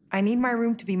 I need my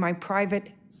room to be my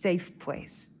private, safe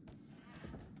place.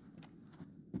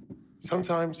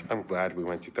 Sometimes I'm glad we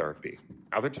went to therapy.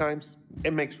 Other times,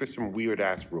 it makes for some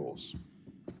weird-ass rules.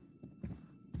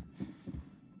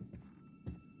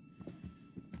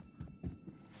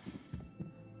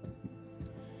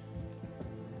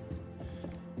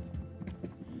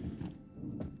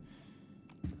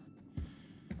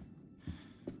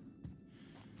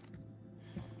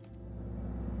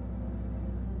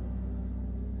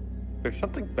 There's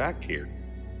something back here.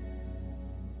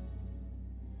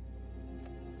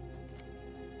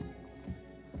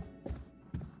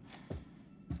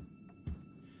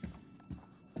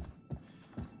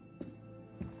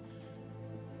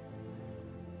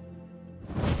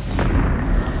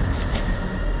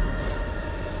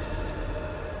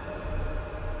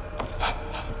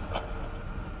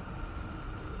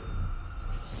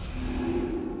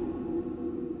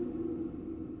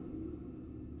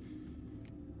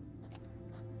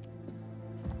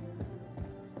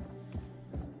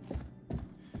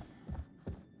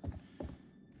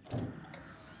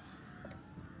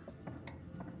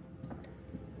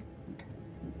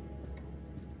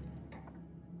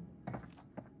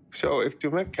 So, if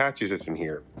Dumet catches us in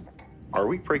here, are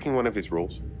we breaking one of his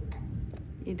rules?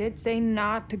 You did say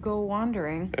not to go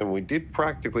wandering. And we did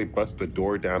practically bust the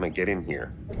door down and get in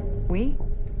here. We?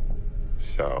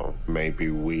 So, maybe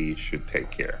we should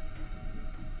take care.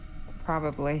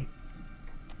 Probably.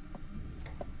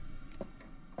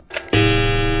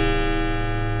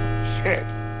 Shit!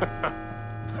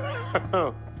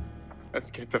 Let's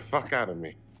get the fuck out of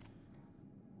me.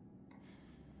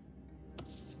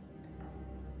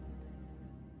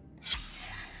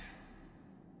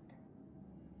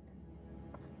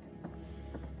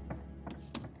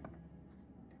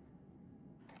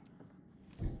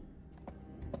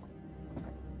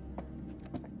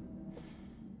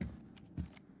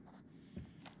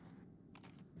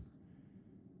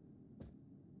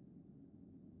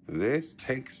 This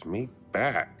takes me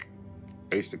back.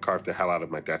 I used to carve the hell out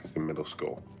of my desks in middle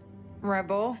school.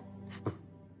 Rebel.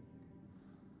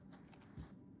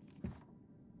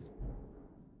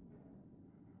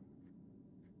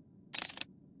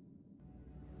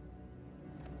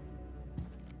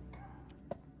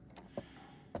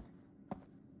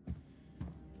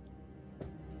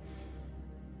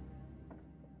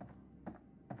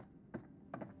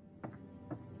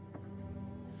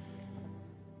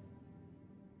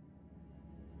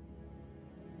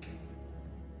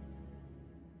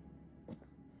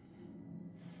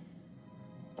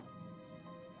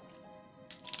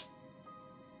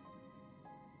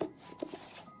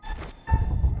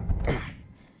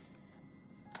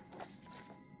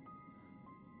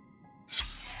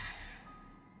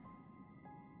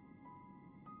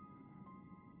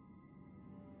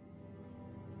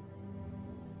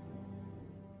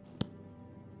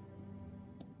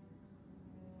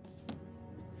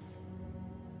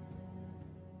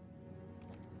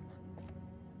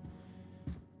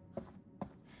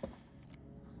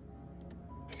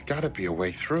 There's gotta be a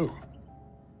way through.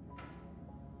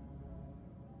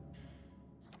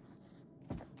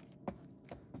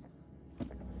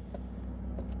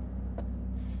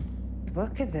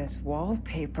 Look at this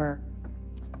wallpaper.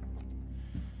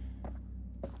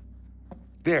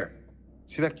 There.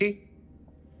 See that key?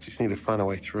 Just need to find a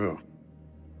way through.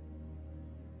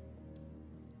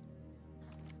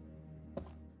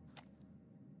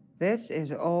 This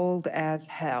is old as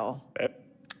hell.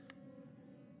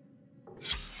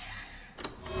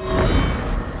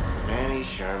 Annie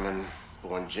Sherman,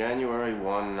 born January 1,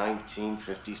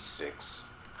 1956.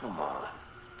 Come on.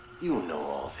 You know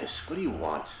all this. What do you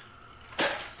want?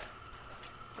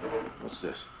 What's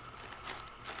this?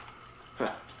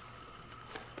 Huh.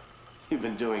 You've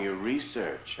been doing your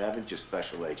research, haven't you,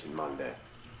 Special Agent Monday?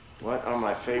 What are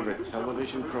my favorite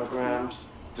television programs?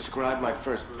 Describe my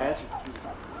first pet?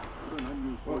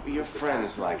 What were your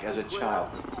friends like as a child?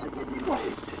 What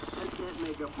is this?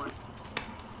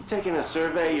 You taking a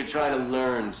survey, you're trying to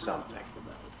learn something.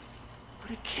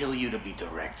 Would it kill you to be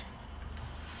direct?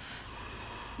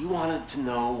 You wanted to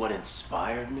know what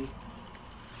inspired me?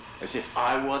 As if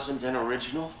I wasn't an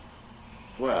original?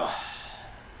 Well,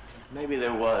 maybe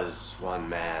there was one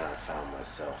man I found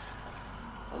myself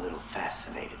a little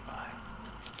fascinated by.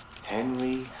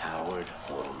 Henry Howard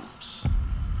Holmes.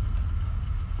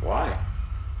 Why?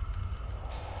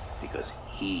 Because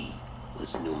he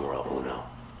was numero uno.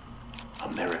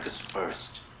 America's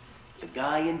first The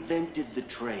guy invented the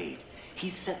trade. He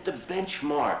set the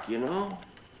benchmark, you know?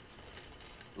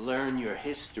 Learn your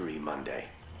history, Monday.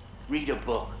 Read a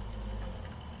book.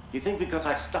 You think because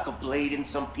I stuck a blade in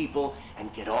some people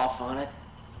and get off on it,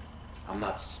 I'm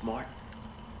not smart?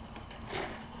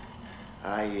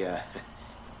 I,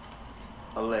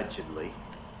 allegedly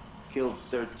killed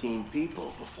 13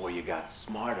 people before you got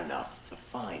smart enough to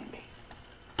find me.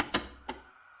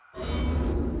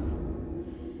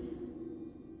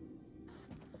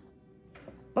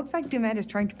 Looks like Dumet is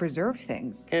trying to preserve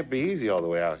things. Can't be easy all the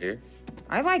way out here.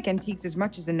 I like antiques as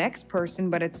much as the next person,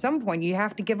 but at some point you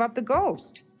have to give up the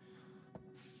ghost.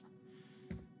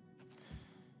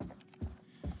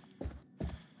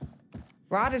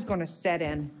 Rot is gonna set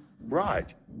in.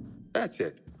 Right. That's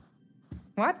it.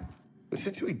 What?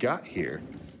 Since we got here,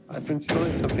 I've been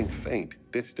smelling something faint,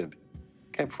 distant.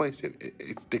 Can't place it.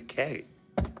 It's decay.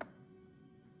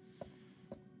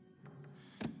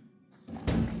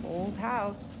 Old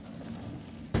house.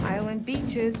 Island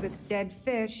beaches with dead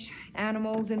fish,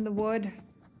 animals in the wood.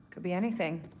 Could be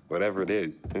anything. Whatever it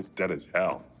is, it's dead as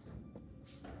hell.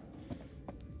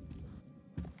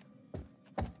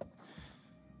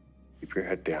 Keep your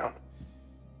head down.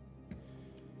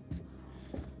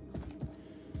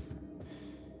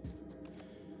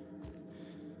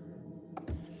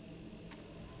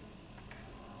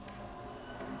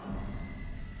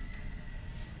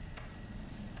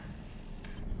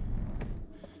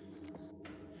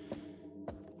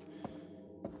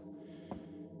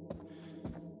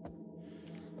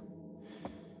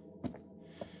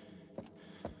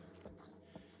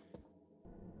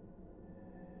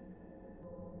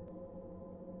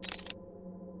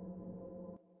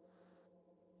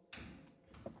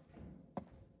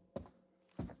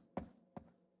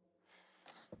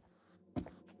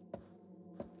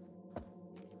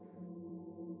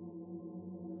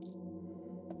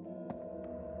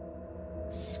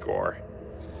 Score.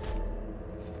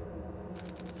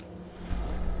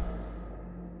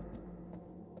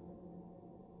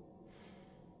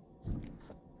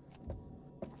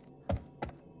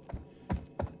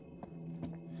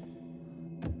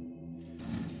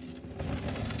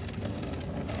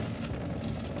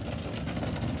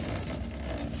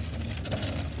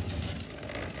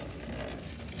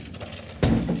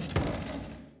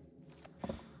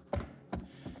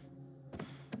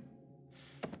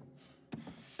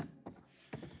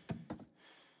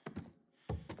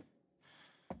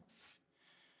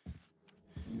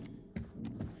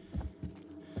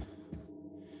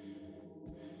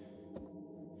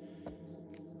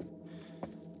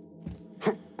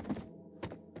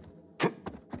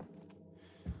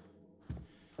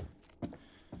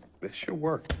 This should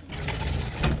work.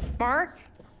 Mark,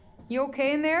 you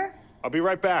okay in there? I'll be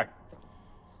right back.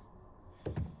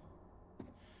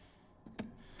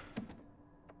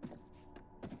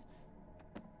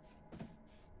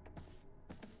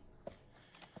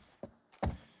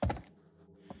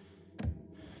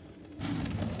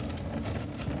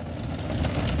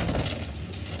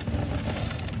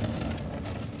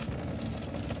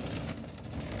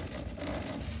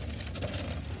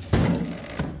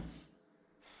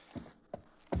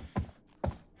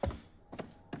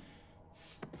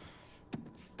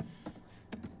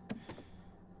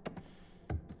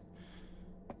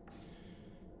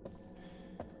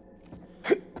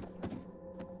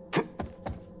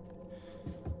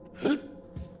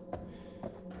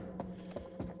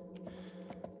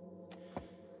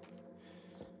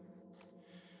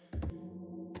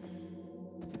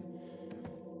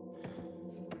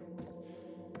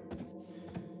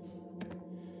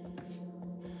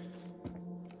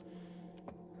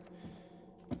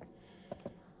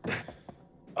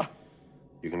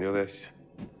 You can do this.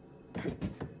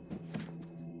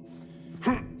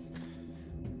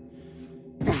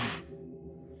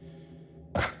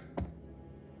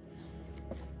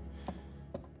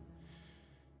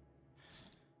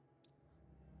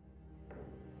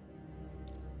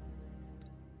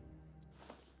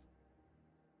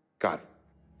 Got it.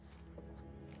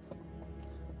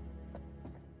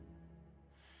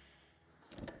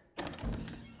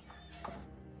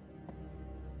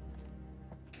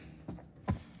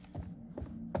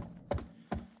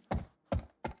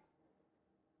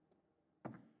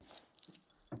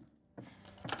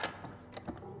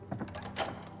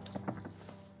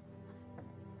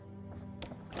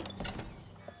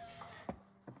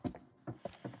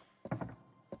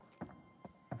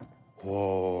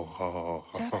 Whoa.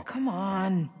 Just come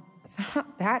on. It's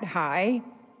not that high.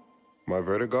 My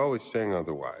vertigo is saying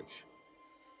otherwise.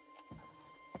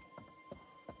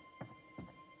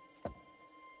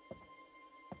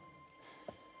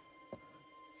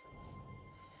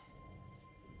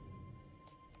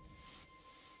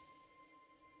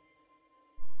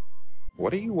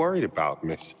 What are you worried about,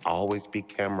 Miss Always Be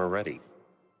Camera Ready?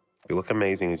 You look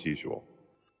amazing as usual.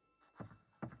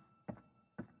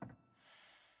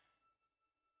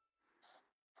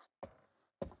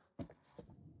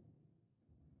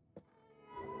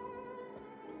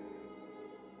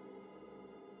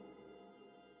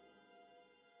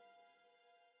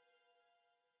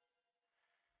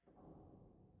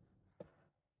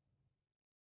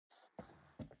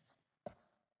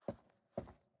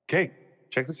 Kate,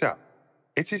 check this out.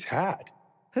 It's his hat.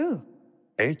 Who?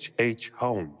 H.H.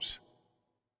 Holmes.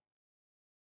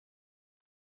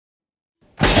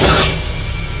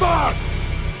 Fuck!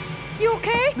 You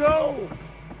okay? No!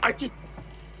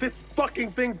 This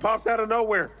fucking thing popped out of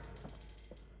nowhere.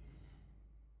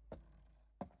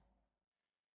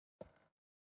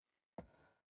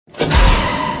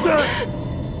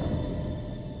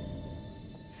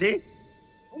 See?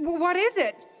 What is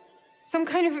it? Some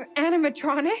kind of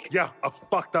animatronic? Yeah, a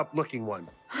fucked up looking one.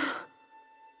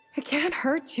 It can't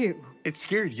hurt you. It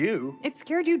scared you. It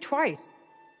scared you twice.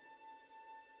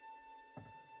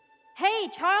 Hey,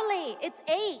 Charlie, it's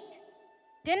 8.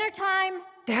 Dinner time.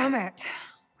 Damn it.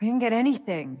 We didn't get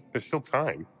anything. There's still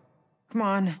time. Come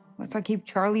on, let's not keep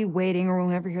Charlie waiting or we'll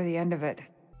never hear the end of it.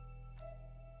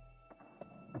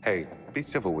 Hey, be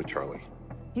civil with Charlie.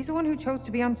 He's the one who chose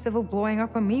to be uncivil blowing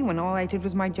up on me when all I did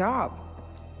was my job.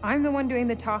 I'm the one doing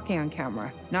the talking on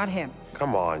camera, not him.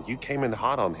 Come on, you came in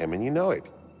hot on him and you know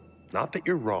it. Not that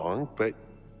you're wrong, but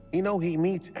you know he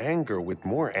meets anger with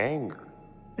more anger.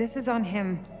 This is on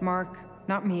him, Mark,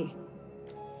 not me.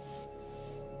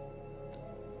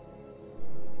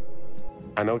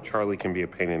 I know Charlie can be a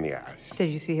pain in the ass.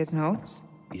 Did you see his notes?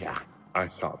 Yeah, I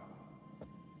saw them.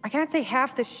 I can't say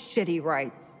half the shit he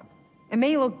writes. It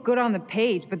may look good on the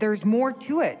page, but there's more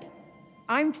to it.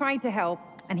 I'm trying to help,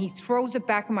 and he throws it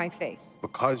back in my face.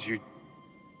 Because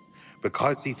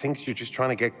he thinks you're just trying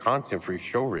to get content for your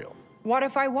showreel. What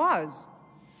if I was?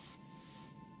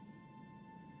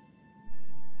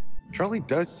 Charlie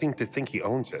does seem to think he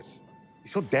owns us.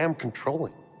 He's so damn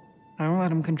controlling. I don't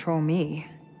let him control me.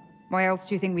 Why else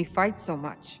do you think we fight so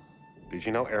much? Did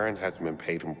you know Erin hasn't been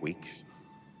paid in weeks?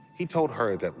 He told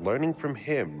her that learning from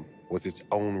him was its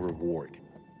own reward.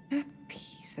 That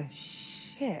piece of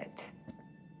shit.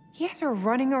 He has her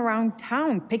running around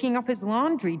town, picking up his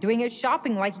laundry, doing his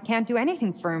shopping like he can't do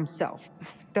anything for himself.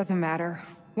 Doesn't matter.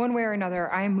 One way or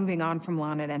another, I am moving on from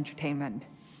Lonnet Entertainment.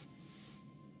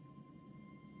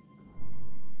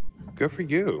 Good for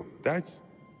you. That's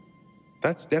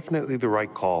definitely the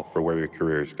right call for where your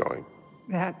career is going.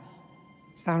 That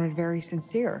sounded very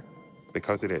sincere.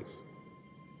 Because it is.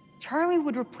 Charlie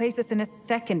would replace us in a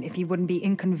second if he wouldn't be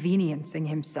inconveniencing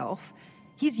himself.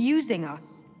 He's using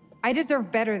us. I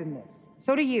deserve better than this.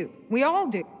 So do you. We all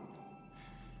do.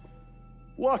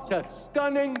 What a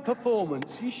stunning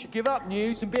performance. You should give up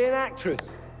news and be an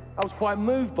actress. I was quite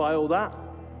moved by all that.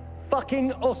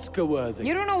 Fucking Oscar-worthy.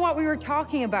 You don't know what we were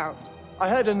talking about. I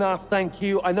heard enough, thank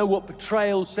you. I know what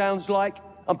betrayal sounds like.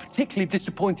 I'm particularly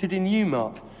disappointed in you,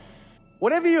 Mark.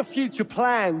 Whatever your future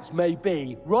plans may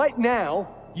be, right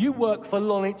now, you work for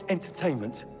Lonnet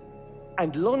Entertainment.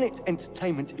 And Lonnet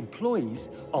Entertainment employees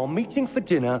are meeting for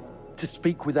dinner to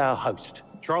speak with our host.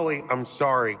 Charlie, I'm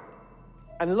sorry.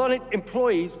 And Lonnet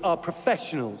employees are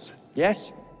professionals,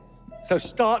 yes? So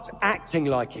start acting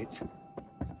like it.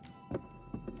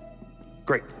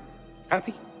 Great.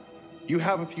 Happy? You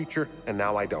have a future, and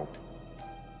now I don't.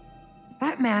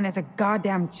 That man is a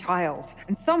goddamn child,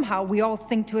 and somehow we all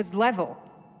sink to his level.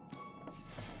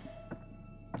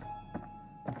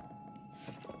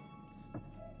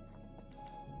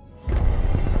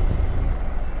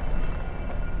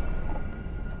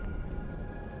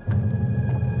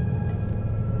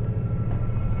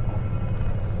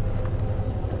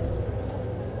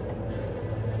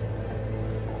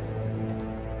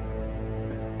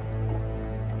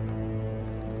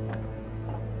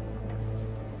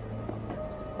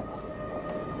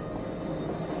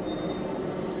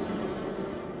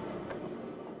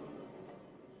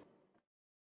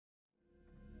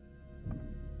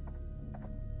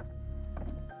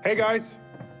 Hey, guys.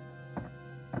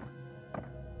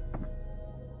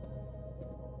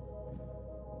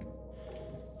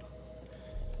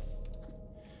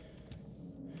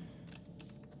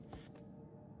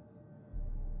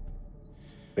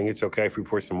 Think it's okay if we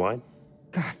pour some wine?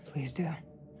 God, please do.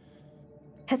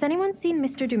 Has anyone seen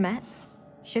Mr. Dumet?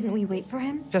 Shouldn't we wait for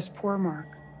him? Just poor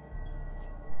Mark.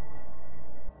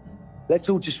 Let's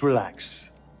all just relax.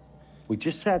 We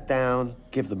just sat down,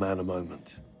 give the man a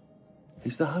moment.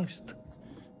 He's the host.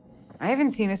 I haven't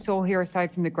seen a soul here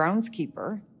aside from the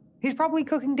groundskeeper. He's probably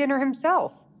cooking dinner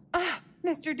himself. Ah,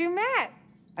 Mr. Dumet!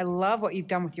 I love what you've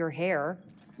done with your hair.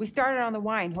 We started on the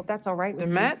wine. Hope that's all right with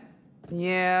you. Matt?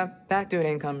 Yeah, that dude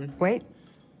ain't coming. Wait,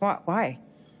 what? Why?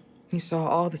 He saw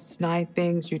all the snide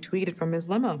things you tweeted from his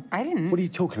limo. I didn't. What are you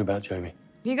talking about, Jamie?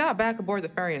 He got back aboard the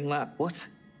ferry and left. What?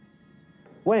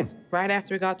 When? Right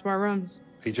after we got to our rooms.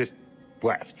 He just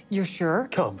left. You're sure?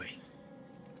 Can't be.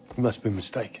 You must be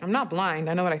mistaken. I'm not blind.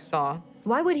 I know what I saw.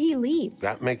 Why would he leave?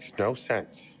 That makes no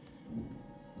sense.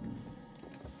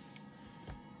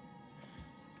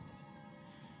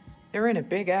 They're in a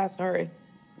big-ass hurry.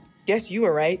 Guess you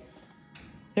were right.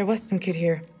 There was some kid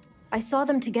here. I saw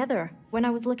them together when I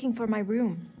was looking for my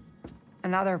room.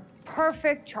 Another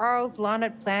perfect Charles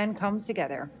Lonnet plan comes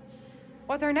together.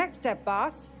 What's our next step,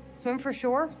 boss? Swim for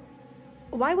shore?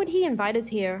 Why would he invite us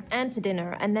here and to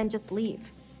dinner and then just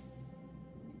leave?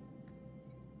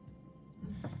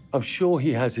 I'm sure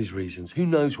he has his reasons. Who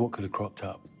knows what could have cropped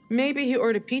up? Maybe he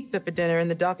ordered pizza for dinner and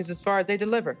the dock is as far as they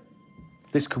deliver.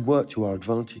 This could work to our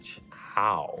advantage.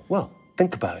 How? Well,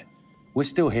 think about it. We're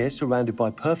still here, surrounded by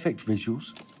perfect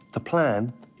visuals. The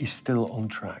plan is still on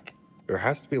track. There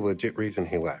has to be a legit reason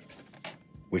he left.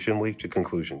 We shouldn't leap to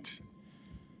conclusions.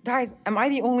 Guys, am I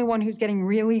the only one who's getting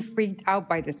really freaked out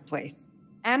by this place?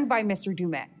 And by Mr.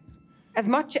 Dumet? As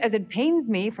much as it pains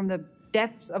me from the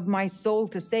depths of my soul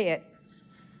to say it,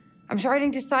 I'm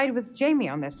starting to side with Jamie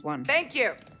on this one. Thank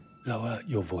you. Lower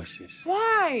your voices.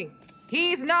 Why?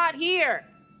 He's not here.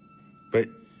 But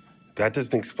that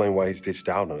doesn't explain why he's ditched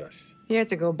out on us. He had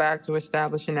to go back to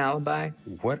establish an alibi.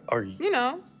 What are you... You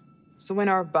know, so when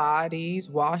our bodies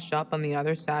wash up on the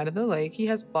other side of the lake, he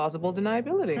has plausible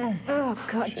deniability. Oh,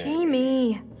 God,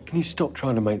 Jamie. Can you stop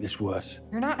trying to make this worse?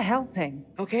 You're not helping.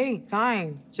 Okay,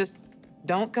 fine. Just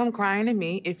don't come crying to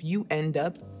me if you end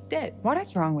up dead. What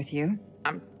is wrong with you?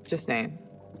 I'm just saying.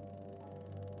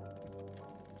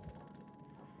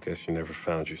 Guess you never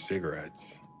found your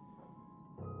cigarettes.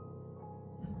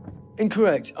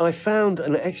 Incorrect. I found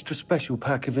an extra special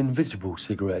pack of invisible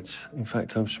cigarettes. In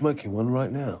fact, I'm smoking one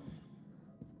right now.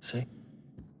 See?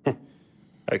 That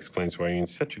explains why you're in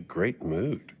such a great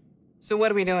mood. So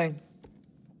what are we doing?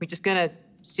 We just gonna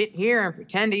sit here and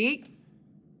pretend to eat?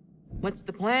 What's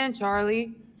the plan,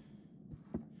 Charlie?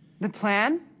 The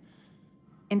plan?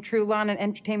 In true Lonnet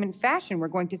Entertainment fashion, we're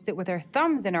going to sit with our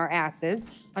thumbs in our asses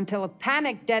until a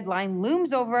panic deadline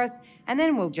looms over us, and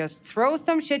then we'll just throw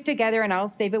some shit together and I'll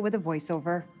save it with a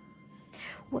voiceover.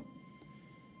 What?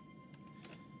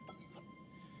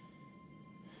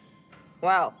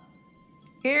 Well,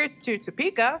 here's to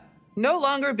Topeka no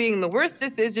longer being the worst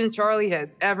decision Charlie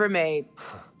has ever made.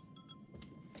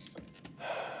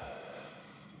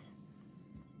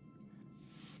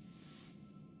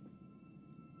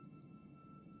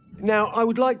 Now, I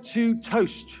would like to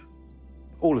toast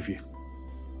all of you.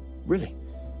 Really.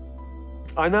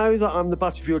 I know that I'm the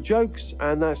butt of your jokes,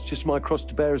 and that's just my cross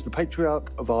to bear as the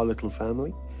patriarch of our little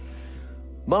family.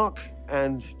 Mark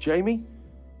and Jamie,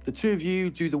 the two of you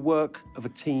do the work of a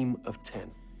team of 10.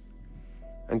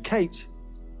 And Kate,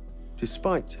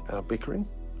 despite our bickering,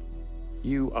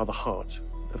 you are the heart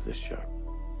of this show.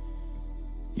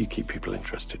 You keep people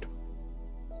interested.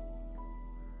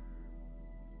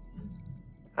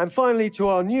 And finally, to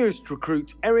our newest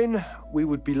recruit, Erin, we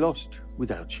would be lost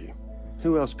without you.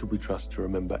 Who else could we trust to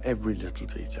remember every little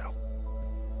detail?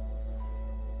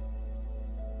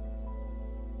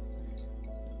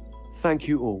 Thank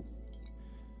you all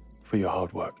for your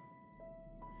hard work.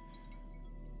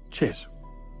 Cheers.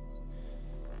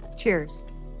 Cheers.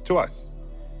 To us.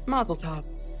 Mazel tov.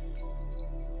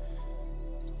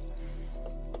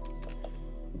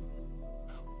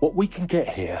 What we can get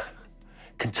here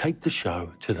can take the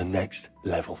show to the next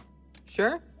level.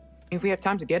 Sure, if we have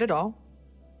time to get it all.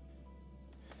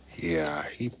 Yeah,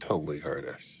 he totally heard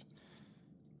us.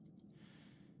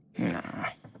 Nah,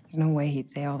 there's no way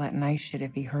he'd say all that nice shit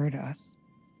if he heard us.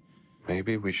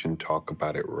 Maybe we shouldn't talk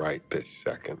about it right this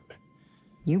second.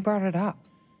 You brought it up.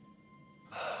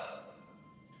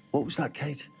 What was that,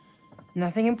 Kate?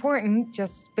 Nothing important,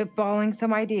 just spitballing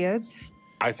some ideas.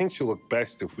 I think she'll look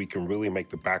best if we can really make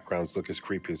the backgrounds look as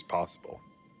creepy as possible.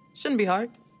 Shouldn't be hard.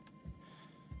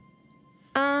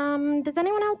 Does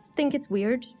anyone else think it's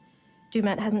weird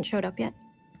Dumet hasn't showed up yet?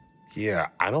 Yeah,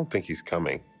 I don't think he's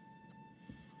coming.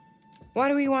 What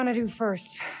do we want to do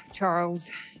first, Charles?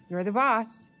 You're the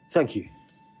boss. Thank you.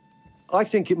 I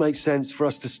think it makes sense for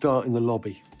us to start in the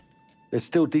lobby. There's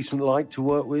still decent light to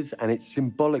work with, and it's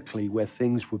symbolically where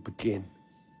things would begin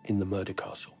in the murder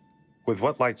castle. With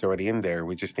what lights already in there,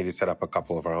 we just need to set up a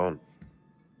couple of our own.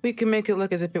 We can make it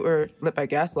look as if it were lit by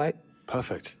gaslight.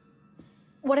 Perfect.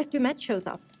 What if Dumet shows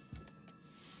up?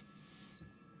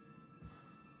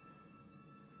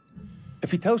 If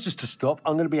If he tells us to stop,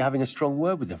 I'm going to be having a strong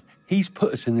word with him. He's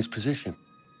put us in this position.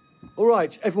 All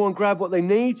right, everyone grab what they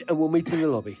need and we'll meet in the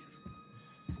lobby.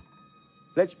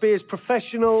 Let's be as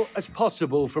professional as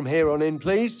possible from here on in,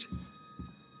 please.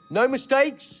 No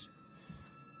mistakes.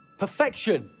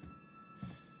 Perfection.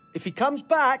 If he comes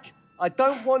back, I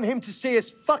don't want him to see us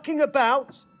fucking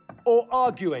about or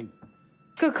arguing.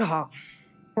 Good call.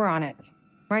 We're on it.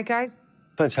 Right, guys?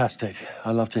 Fantastic.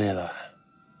 I love to hear that.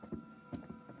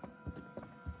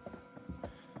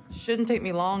 Shouldn't take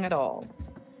me long at all.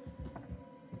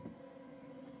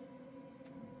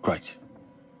 Great.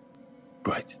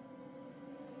 Great.